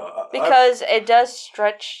 Oh no, because it does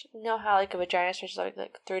stretch. You know how like a vagina stretches like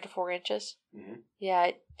 3 to 4 inches. Mm-hmm. Yeah,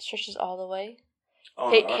 it stretches all the way.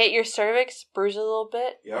 hit your cervix, bruise a little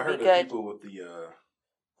bit. Yeah, I heard that people with the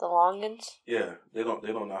longins. Yeah, they don't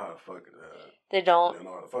know how to fuck. They don't. They don't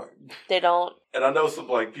know how to fuck. They don't. And I know some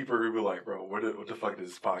people are gonna be like, "Bro, what the fuck did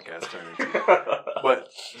this podcast turn into?" But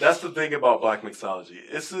that's the thing about Black Mixology.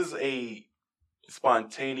 This is a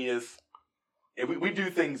spontaneous, and we do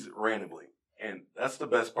things randomly, and that's the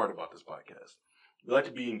best part about this podcast. We like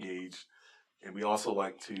to be engaged, and we also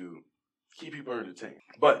like to keep people entertained.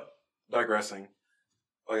 But digressing,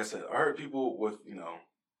 like I said, I heard people with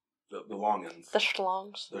the longins, the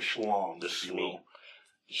schlongs, the schmeat.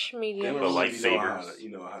 Schmedium. The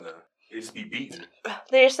lightsabers. How to just be beaten.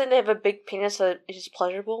 They just think they have a big penis, so it's just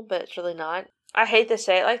pleasurable, but it's really not. I hate to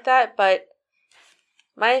say it like that, but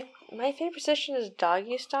my favorite position is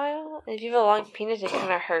doggy style. And if you have a long penis, it kind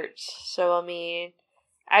of hurts. So I mean,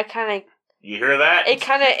 You hear that? It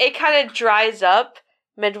kind of dries up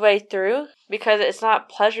midway through because it's not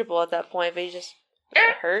pleasurable at that point, but it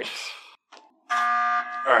hurts.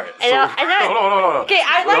 All right. Hold on. Okay,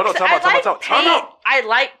 Time out. I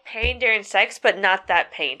like pain during sex, but not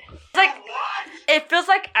that pain. It's like it feels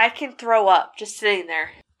like I can throw up just sitting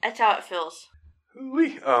there. That's how it feels.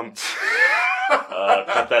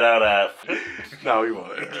 Cut that out. No, we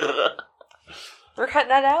won't. We're cutting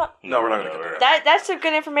that out? No, we're not gonna cut that out. That's some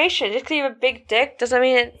good information. Just because you have a big dick doesn't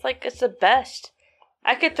mean it's the best.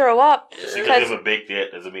 I could throw up. Just because you have a big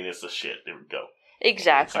dick doesn't mean it's the shit. There we go.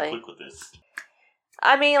 Exactly. Quick with this.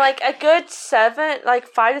 I mean, like a good 5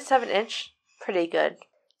 to 7 inch, pretty good.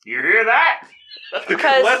 You hear that?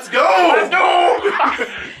 Because Let's go!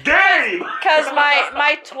 Game! Because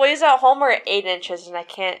my toys at home are 8 inches and I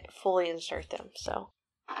can't fully insert them. So.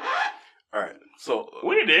 All right. So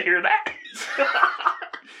we did hear that.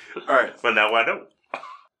 All right. But now I know.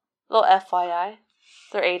 Little FYI,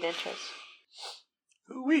 they're 8 inches.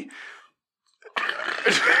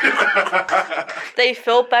 They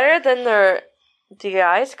feel better than their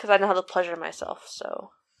DIs because I know how to pleasure myself.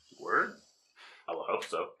 So. Word? I will hope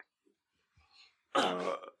so.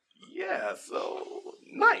 Yeah, so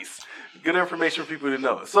nice. Good information for people to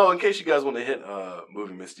know. So in case you guys want to hit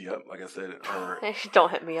Movie Misty up, like I said, or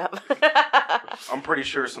don't hit me up. I'm pretty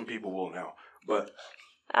sure some people will now, but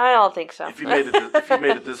I don't think so. If you made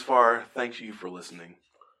it this far, thank you for listening.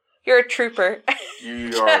 You're a trooper.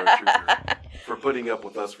 You are a trooper for putting up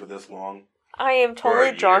with us for this long. I am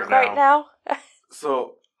totally drunk right now.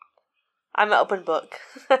 So I'm an open book.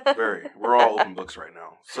 We're all open books right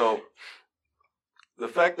now. So the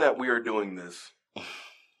fact that we are doing this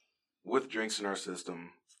with drinks in our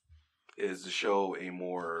system is to show a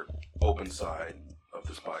more open side of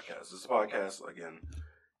this podcast. This podcast, again,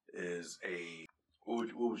 is a what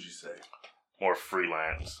would you say? More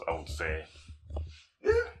freelance, I would say.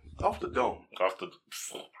 Yeah, off the dome.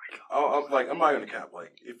 I'm not gonna cap.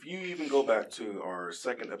 Like, if you even go back to our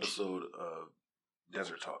second episode of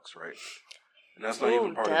Desert Talks, right? And that's not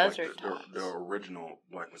even part of the original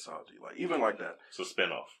Black Mixology. Like, even like that. It's a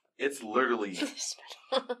spinoff. It's literally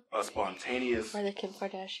a spontaneous Kim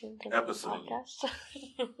Kardashian episode. It's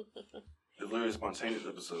literally a spontaneous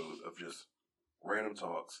episode of just random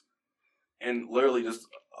talks. And literally just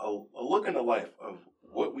a look into life of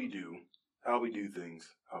what we do, how we do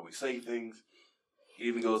things, how we say things. It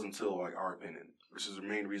even goes into like our opinion, which is the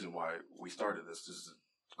main reason why we started this, just to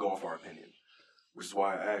go off our opinion. Which is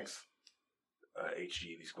why I asked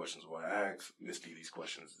HG these questions, why I asked Misty these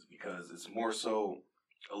questions, is because it's more so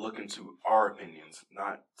a look into our opinions,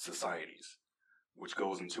 not society's, which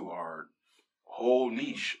goes into our whole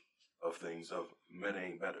niche of things of men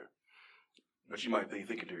ain't better. But you might be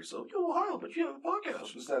thinking to yourself, yo, Ohio, but you have a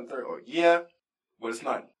podcast. This, that, and third. Or, yeah, but it's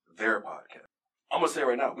not their podcast. I'm going to say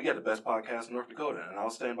right now, we got the best podcast in North Dakota, and I'll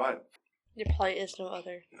stand by it. There probably is no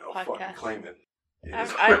other podcast. Fucking claim it. You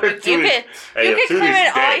can claim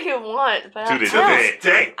it all you want, but I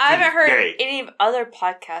haven't heard any other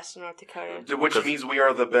podcasts in North Dakota. Which means we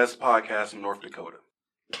are the best podcast in North Dakota.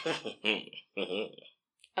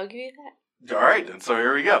 I'll give you that. All right, then. So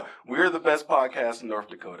here we go. We're the best podcast in North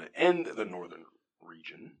Dakota and the northern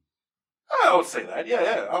region. I would say that.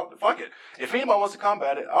 Yeah. Fuck it. If anybody wants to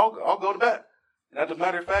combat it, I'll go to bat. And as a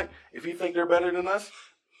matter of fact, if you think they're better than us,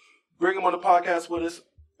 bring them on the podcast with us,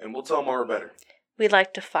 and we'll tell them we're better. We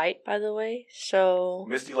like to fight, by the way, so...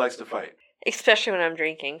 Misty likes to fight. Especially when I'm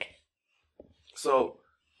drinking. So,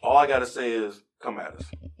 all I gotta say is, come at us.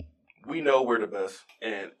 We know we're the best,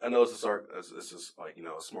 and I know it's just like,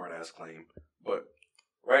 a smart-ass claim, but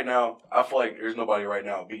right now, I feel like there's nobody right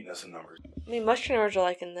now beating us in numbers. I mean, most numbers are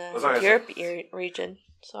like in the Europe region,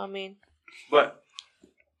 so I mean... But,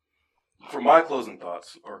 for my closing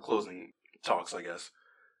thoughts, or closing talks, I guess,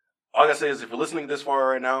 all I gotta say is, if you're listening this far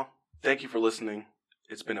right now, thank you for listening.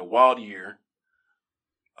 It's been a wild year.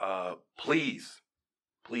 Please,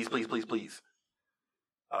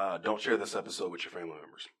 don't share this episode with your family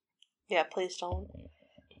members. Yeah, please don't.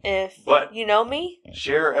 If But you know me,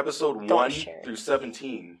 share episode 1 share through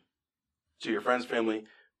 17 to your friends, family.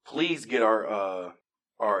 Please get our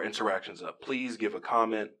interactions up. Please give a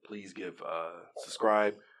comment. Please give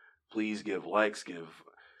subscribe. Please give likes. Give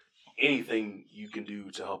anything you can do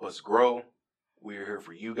to help us grow. We are here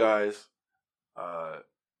for you guys.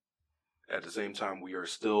 At the same time, we are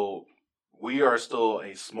still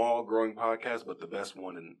a small growing podcast, but the best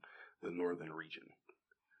one in the northern region.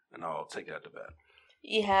 And I'll take that to bet.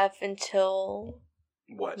 you have until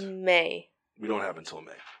What? May. We don't have until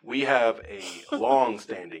May. We have a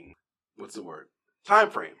long-standing, time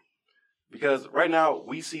frame. Because right now,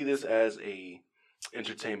 we see this as a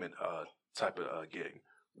entertainment type of gig.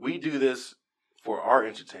 We do this for our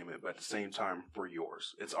entertainment, but at the same time for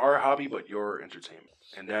yours. It's our hobby, but your entertainment.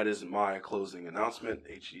 And that is my closing announcement.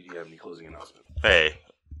 HG, do you have any closing announcement? Hey,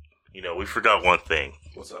 we forgot one thing.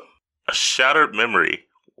 What's up? A shattered memory,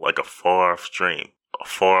 like a far-off dream. A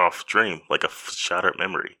far-off dream, like a shattered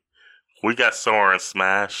memory. We got Sora and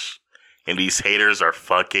Smash, and these haters are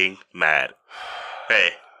fucking mad.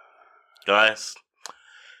 Hey, guys.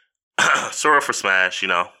 Sora for Smash,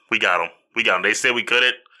 we got them. They said we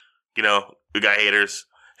couldn't, we got haters.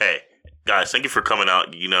 Hey, guys, thank you for coming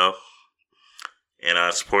out,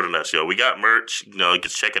 and supporting us, We got merch, you can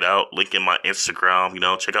check it out. Link in my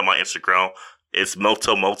Instagram, check out my Instagram. It's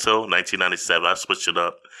Moto1997. I switched it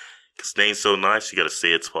up. His name's so nice, you gotta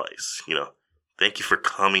say it twice, Thank you for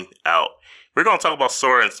coming out. We're gonna talk about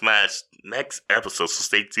Sora and Smash next episode, so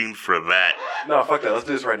stay tuned for that. No, fuck that. Let's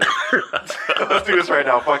do this right now. Let's do this right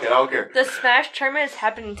now. Fuck it. I don't care. The Smash tournament is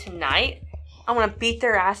happening tonight. I want to beat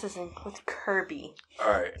their asses with Kirby. All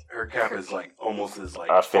right. Her cap is almost as I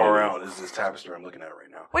feel far you. out as this tapestry I'm looking at right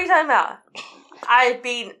now. What are you talking about? I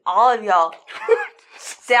beat all of y'all.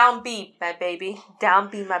 Down B, my baby. Down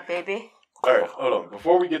B, my baby. All right, hold on.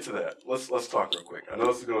 Before we get to that, let's talk real quick. I know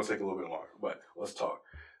this is going to take a little bit longer, but let's talk.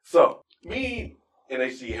 So, me and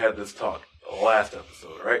HD had this talk last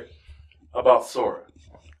episode, right? About Sora.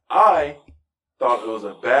 I thought it was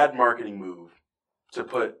a bad marketing move to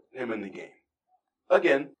put him in the game.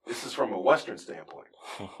 Again, this is from a Western standpoint.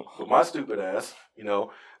 But my stupid ass,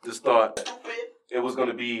 just thought it was going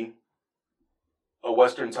to be a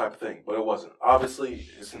Western type of thing, but it wasn't. Obviously,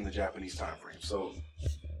 it's in the Japanese time frame. So,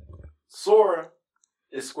 Sora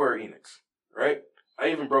is Square Enix, right? I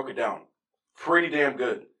even broke it down pretty damn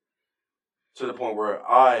good to the point where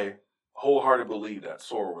I wholeheartedly believed that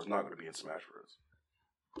Sora was not going to be in Smash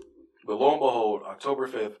Bros. But lo and behold, October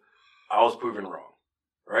 5th, I was proven wrong,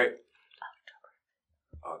 right?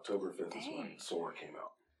 October 5th is when Sora came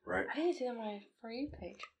out, right? I didn't see that on my For You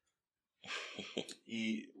page.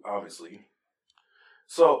 Obviously.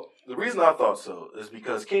 So, the reason I thought so is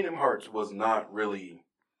because Kingdom Hearts was not really,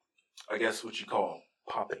 I guess, what you call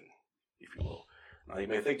popping, if you will. Now, you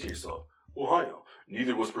may think to yourself, well, hi,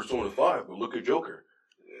 neither was Persona 5, but look at Joker.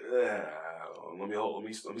 Let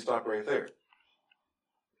me stop right there.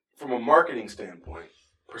 From a marketing standpoint,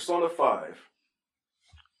 Persona 5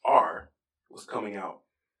 R was coming out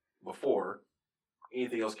before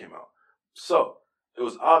anything else came out. So, it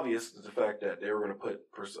was obvious the fact that they were going to put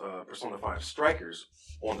Persona 5 Strikers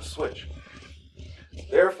on the Switch.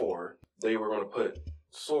 Therefore, they were going to put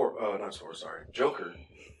Joker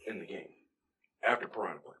in the game after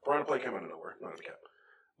Piranha Play. Piranha Play came out of nowhere, not in the cap.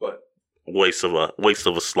 But waste of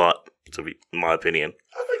a slot, in my opinion.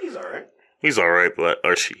 I think he's alright. He's alright,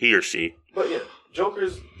 he or she. But yeah,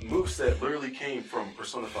 Joker's moveset literally came from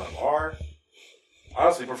Persona 5 R.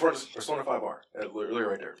 Honestly, Persona 5 R. Literally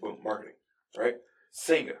right there. Boom, marketing. Right?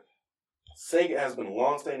 Sega has been a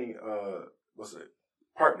long-standing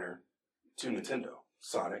partner to Nintendo.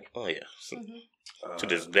 Sonic. Oh yeah. Mm-hmm. To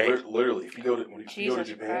this day. Literally, if you go to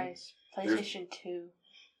Japan, Christ. PlayStation 2.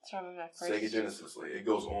 That's one of my first. Sega Genesis, it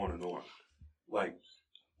goes on and on.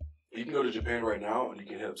 You can go to Japan right now and you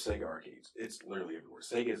can hit up Sega arcades. It's literally everywhere.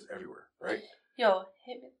 Sega is everywhere, right? Yo,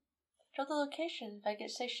 hit me. Show the location if I get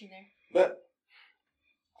stationed there.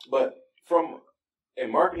 But from a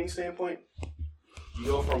marketing standpoint, you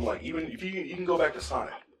go from even if you can go back to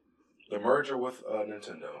Sonic, the merger with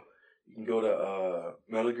Nintendo. You can go to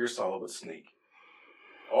Metal Gear Solid with Snake.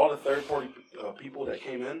 All the third-party people that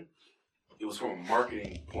came in, it was from a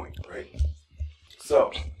marketing point, right?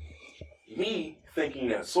 So, me thinking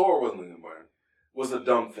that Sora wasn't in the market was a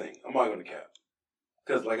dumb thing. I'm not going to cap.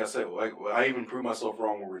 Because, like I said, I even proved myself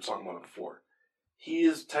wrong when we were talking about it before. He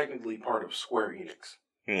is technically part of Square Enix,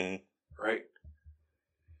 Mm-hmm. right?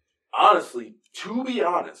 Honestly, to be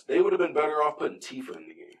honest, they would have been better off putting Tifa in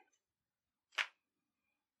the game.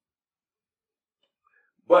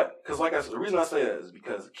 But, because like I said, the reason I say that is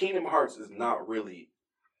because Kingdom Hearts is not really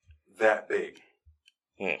that big.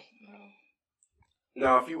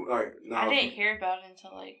 Now, if you, like... Now, I didn't hear about it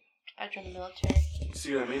until, like, I joined the military.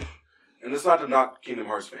 See what I mean? And it's not to knock Kingdom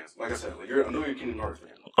Hearts fans. Like I said, like I know you're a Kingdom Hearts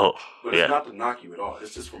fan. Oh, but it's not to knock you at all.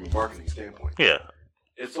 It's just from a marketing standpoint. Yeah.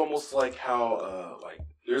 It's almost like how, like,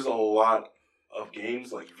 there's a lot of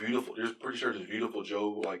games, like Beautiful... There's pretty sure there's Beautiful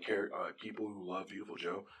Joe, like, people who love Beautiful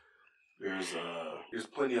Joe. There's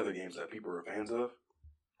plenty of other games that people are fans of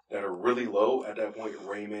that are really low at that point.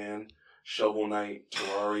 Rayman, Shovel Knight,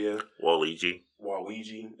 Terraria, Waluigi.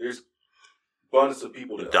 There's abundance of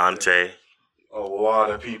people that Dante. A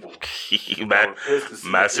lot of people.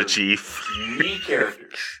 Master Chief. Unique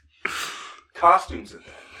characters. Costumes in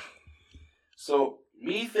that. So,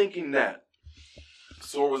 me thinking that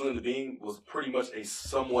Sora was in the being was pretty much a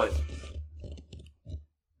somewhat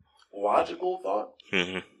logical thought.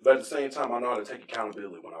 Mm-hmm. But at the same time, I know how to take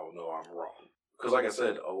accountability when I know I'm wrong. Because like I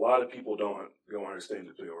said, a lot of people don't understand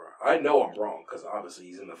the deal. I know I'm wrong because obviously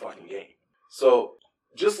he's in the fucking game. So,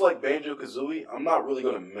 just like Banjo-Kazooie, I'm not really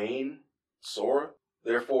going to main Sora.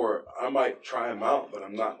 Therefore, I might try him out, but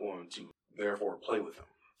I'm not going to, therefore, play with him.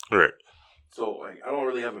 Right. So, like, I don't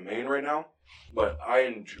really have a main right now, but I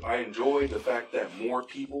enjoy the fact that more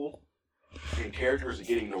people and characters are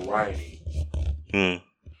getting notoriety in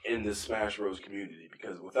this Smash Bros. Community.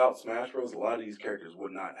 Because without Smash Bros., a lot of these characters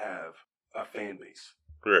would not have a fan base.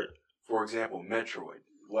 Right. For example, Metroid.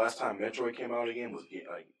 Last time Metroid came out again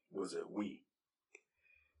was at Wii.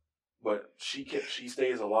 But she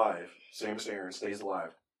stays alive. Samus Aran stays alive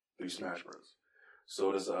through Smash Bros.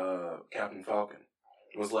 So does Captain Falcon.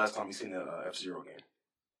 When was the last time you seen the F-Zero game?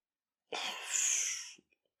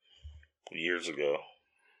 Years ago.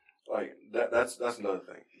 Like that's another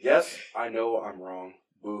thing. Yes, I know I'm wrong.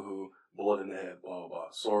 Boo-hoo, bullet in the head, blah blah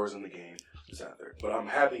blah. Sora's in the game. It's out there. But I'm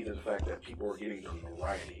happy to the fact that people are getting the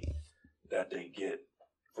notoriety that they get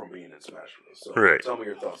from being in Smash Bros. So tell me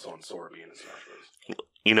your thoughts on Sora being in Smash Bros.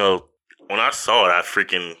 You know, when I saw it, I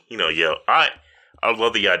freaking, I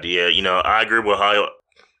love the idea. You know, I agree with Ohio.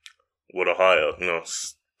 You know,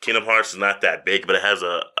 Kingdom Hearts is not that big, but it has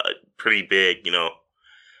a pretty big,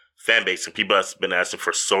 fan base. And people have been asking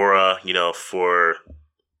for Sora,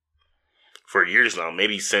 for years now.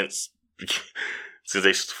 Maybe since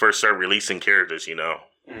they first started releasing characters,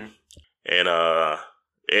 Mm-hmm. And,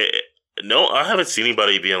 no, I haven't seen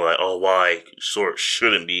anybody being like, oh, why Sora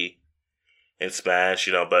shouldn't be in Smash,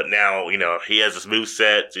 but now, he has this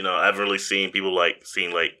moveset, I haven't really seen people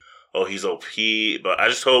saying oh, he's OP, but I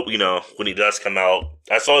just hope, when he does come out,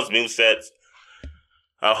 I saw his movesets,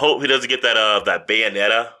 I hope he doesn't get that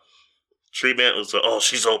Bayonetta treatment. It's like, oh,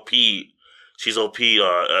 she's OP, she's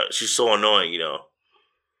so annoying,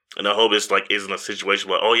 and I hope it's isn't a situation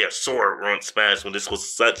where, oh yeah, Sora runs Smash, when this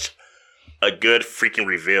was such a good freaking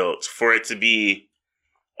reveal. For it to be,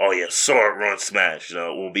 oh yeah, Sora runs Smash,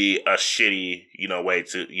 will be a shitty, way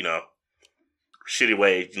to,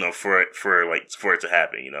 for it to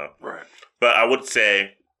happen, Right. But I would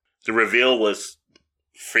say the reveal was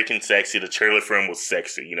freaking sexy. The trailer for him was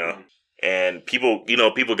sexy, Mm-hmm. and people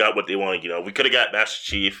got what they wanted, We could have got Master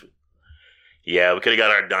Chief. Yeah, we could have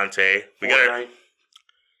got our Dante. We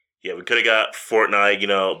could have got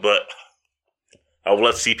Fortnite, but I would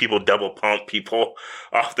love to see people double pump people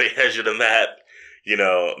off the edge of the map,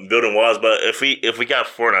 building walls. But if we got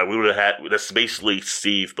Fortnite, we would have had, that's basically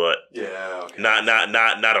Steve, but not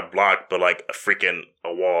a block, but like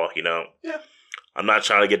a wall, Yeah. I'm not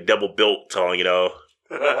trying to get double built on,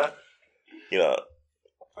 I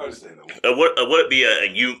understand that. It would be a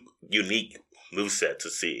unique moveset to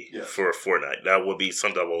see for Fortnite. That would be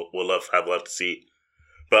something I would have loved to see.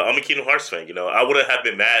 But I'm a Kingdom Hearts fan, I wouldn't have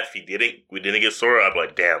been mad if we didn't get Sora. I'd be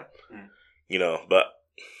like, damn, But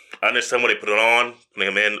I understand when they put it on,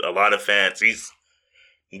 putting him in. A lot of fans. He's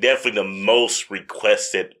definitely the most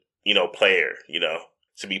requested, player,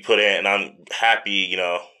 to be put in. And I'm happy,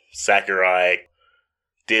 Sakurai,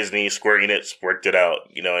 Disney, Square Enix worked it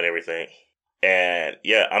out, and everything. And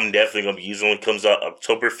yeah, I'm definitely gonna be using when it comes out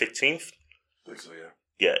October 15th. I think so, yeah.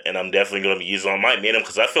 Yeah, and I'm definitely gonna be using on my main him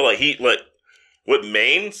because I feel like with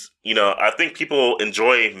mains, I think people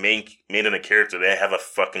enjoy maining a character that have a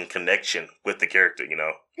fucking connection with the character,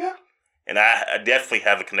 Yeah. And I definitely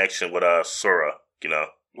have a connection with Sora,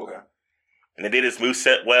 Okay. And they did his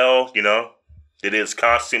moveset well, They did his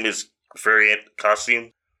costume, his variant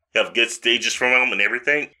costume. You have good stages from him and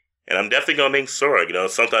everything. And I'm definitely gonna make Sora,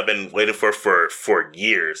 something I've been waiting for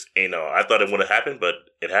years. I thought it would have happened, but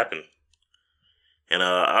it happened. And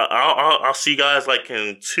I'll see you guys like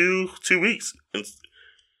in two weeks and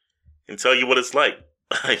tell you what it's like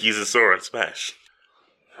using Sora in Smash.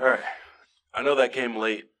 All right. I know that came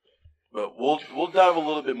late, but we'll dive a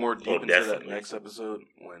little bit more deep into that next episode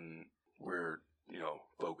when we're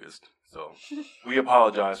focused. So we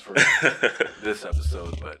apologize for this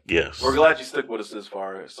episode, but yes, we're glad you stuck with us this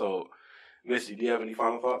far. So, Missy, do you have any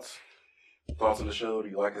final thoughts? Thoughts on the show? Do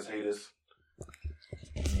you like us, hate us?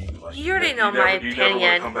 You already know my opinion. You never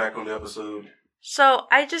want to come back on the episode? So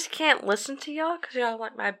I just can't listen to y'all because y'all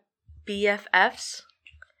like my BFFs.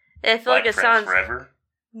 I feel like it sounds forever.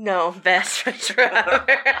 No, best friends forever.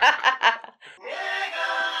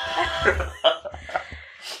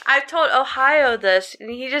 I've told Ohio this, and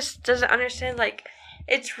he just doesn't understand. Like,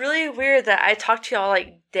 it's really weird that I talk to y'all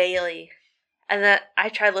like daily, and that I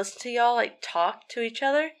try to listen to y'all like talk to each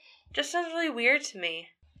other. It just sounds really weird to me.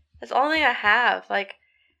 That's the only thing I have. Like,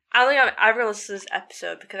 I don't think I've ever listened to this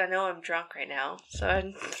episode because I know I'm drunk right now, so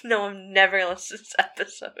I know I'm never gonna listen to this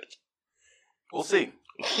episode. We'll see.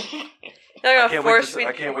 They're I gonna force me.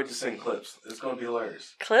 I can't wait to sing clips. It's gonna be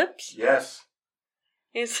hilarious. Clips? Yes.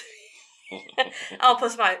 I'll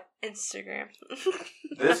post my Instagram.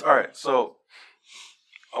 All right, so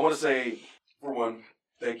I want to say, for one,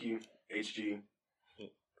 thank you, HG,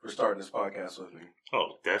 for starting this podcast with me.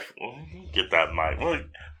 Oh, definitely. Get that mic.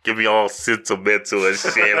 Give me all sentimental and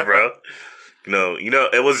shit, bro.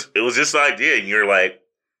 It was just an idea, and you're like,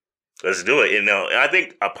 let's do it. And I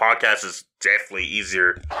think a podcast is definitely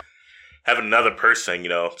easier having another person,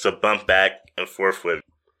 to bump back and forth with.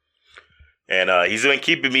 And he's been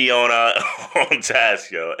keeping me on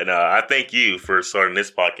task, yo. And I thank you for starting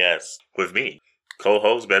this podcast with me.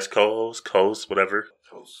 Co-host, best co-host, host, whatever.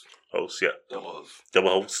 Host, yeah. Double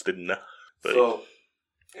host, didn't know. So,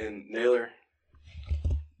 and Naylor.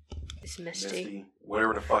 It's Misty.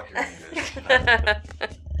 Whatever the fuck your name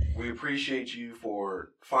is. We appreciate you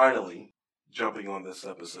for finally jumping on this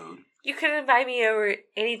episode. You could invite me over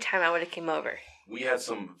anytime I would have came over. We had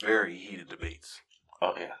some very heated debates.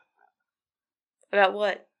 Oh, yeah. About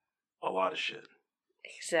what? A lot of shit.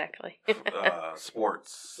 Exactly.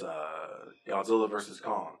 Sports. Godzilla vs.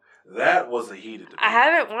 Kong. That was a heated debate. I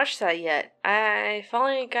haven't watched that yet. I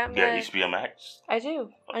finally got my... Yeah, HBO Max. I do.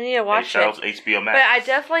 I need to watch it. Shout out to HBO Max. But I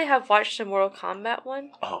definitely have watched the Mortal Kombat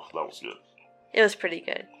one. Oh, that was good. It was pretty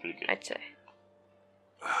good. I'd say.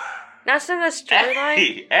 Not in the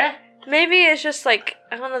storyline. Maybe it's just like,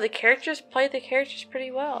 I don't know, the characters play the characters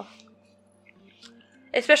pretty well.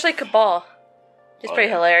 Especially Cabal. It's pretty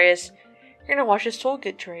hilarious. You're gonna watch his soul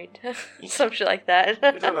get drained. Some shit like that.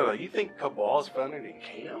 No. You think Cabal's funnier than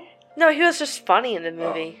Kano? No, he was just funny in the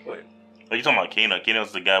movie. Oh, wait. Are you talking about Kano?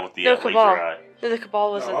 Kano's the guy with the laser Cabal. Eye. No, the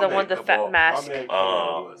Cabal was the one with the fat mask.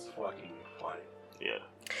 Was fucking funny. Yeah.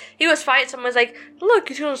 He was fighting someone, was like, look,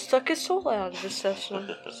 he's gonna suck his soul out of this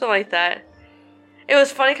session. Something like that. It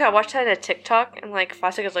was funny because I watched that in a TikTok, and like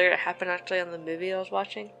 5 seconds later it happened actually on the movie I was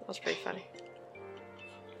watching. It was pretty funny.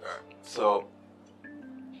 Alright, so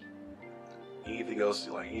anything else,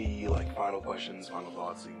 any final questions, final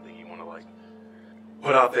thoughts, anything you want to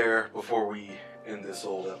put out there before we end this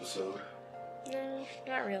old episode? No,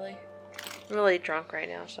 not really. I'm really drunk right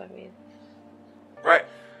now, so I mean. Right,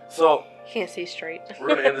 so can't see straight. We're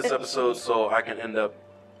gonna end this episode so I can end up.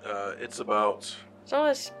 It's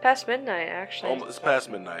almost past midnight, actually. It's past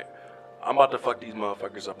midnight. I'm about to fuck these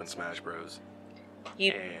motherfuckers up in Smash Bros.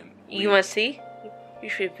 You want to see? You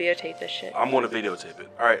should videotape this shit. I'm gonna videotape it.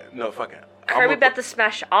 All right, no, fuck it. Kirby about to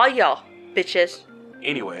smash all y'all, bitches.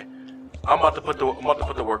 Anyway, I'm about to put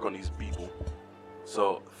the work on these people.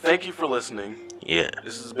 So thank you for listening. Yeah.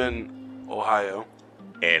 This has been Ohio.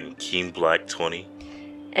 And Keen Black 20.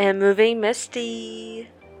 And Moving Misty.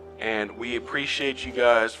 And we appreciate you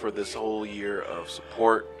guys for this whole year of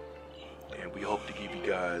support. And we hope to give you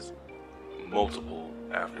guys multiple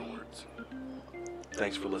afterwards.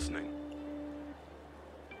 Thanks for listening.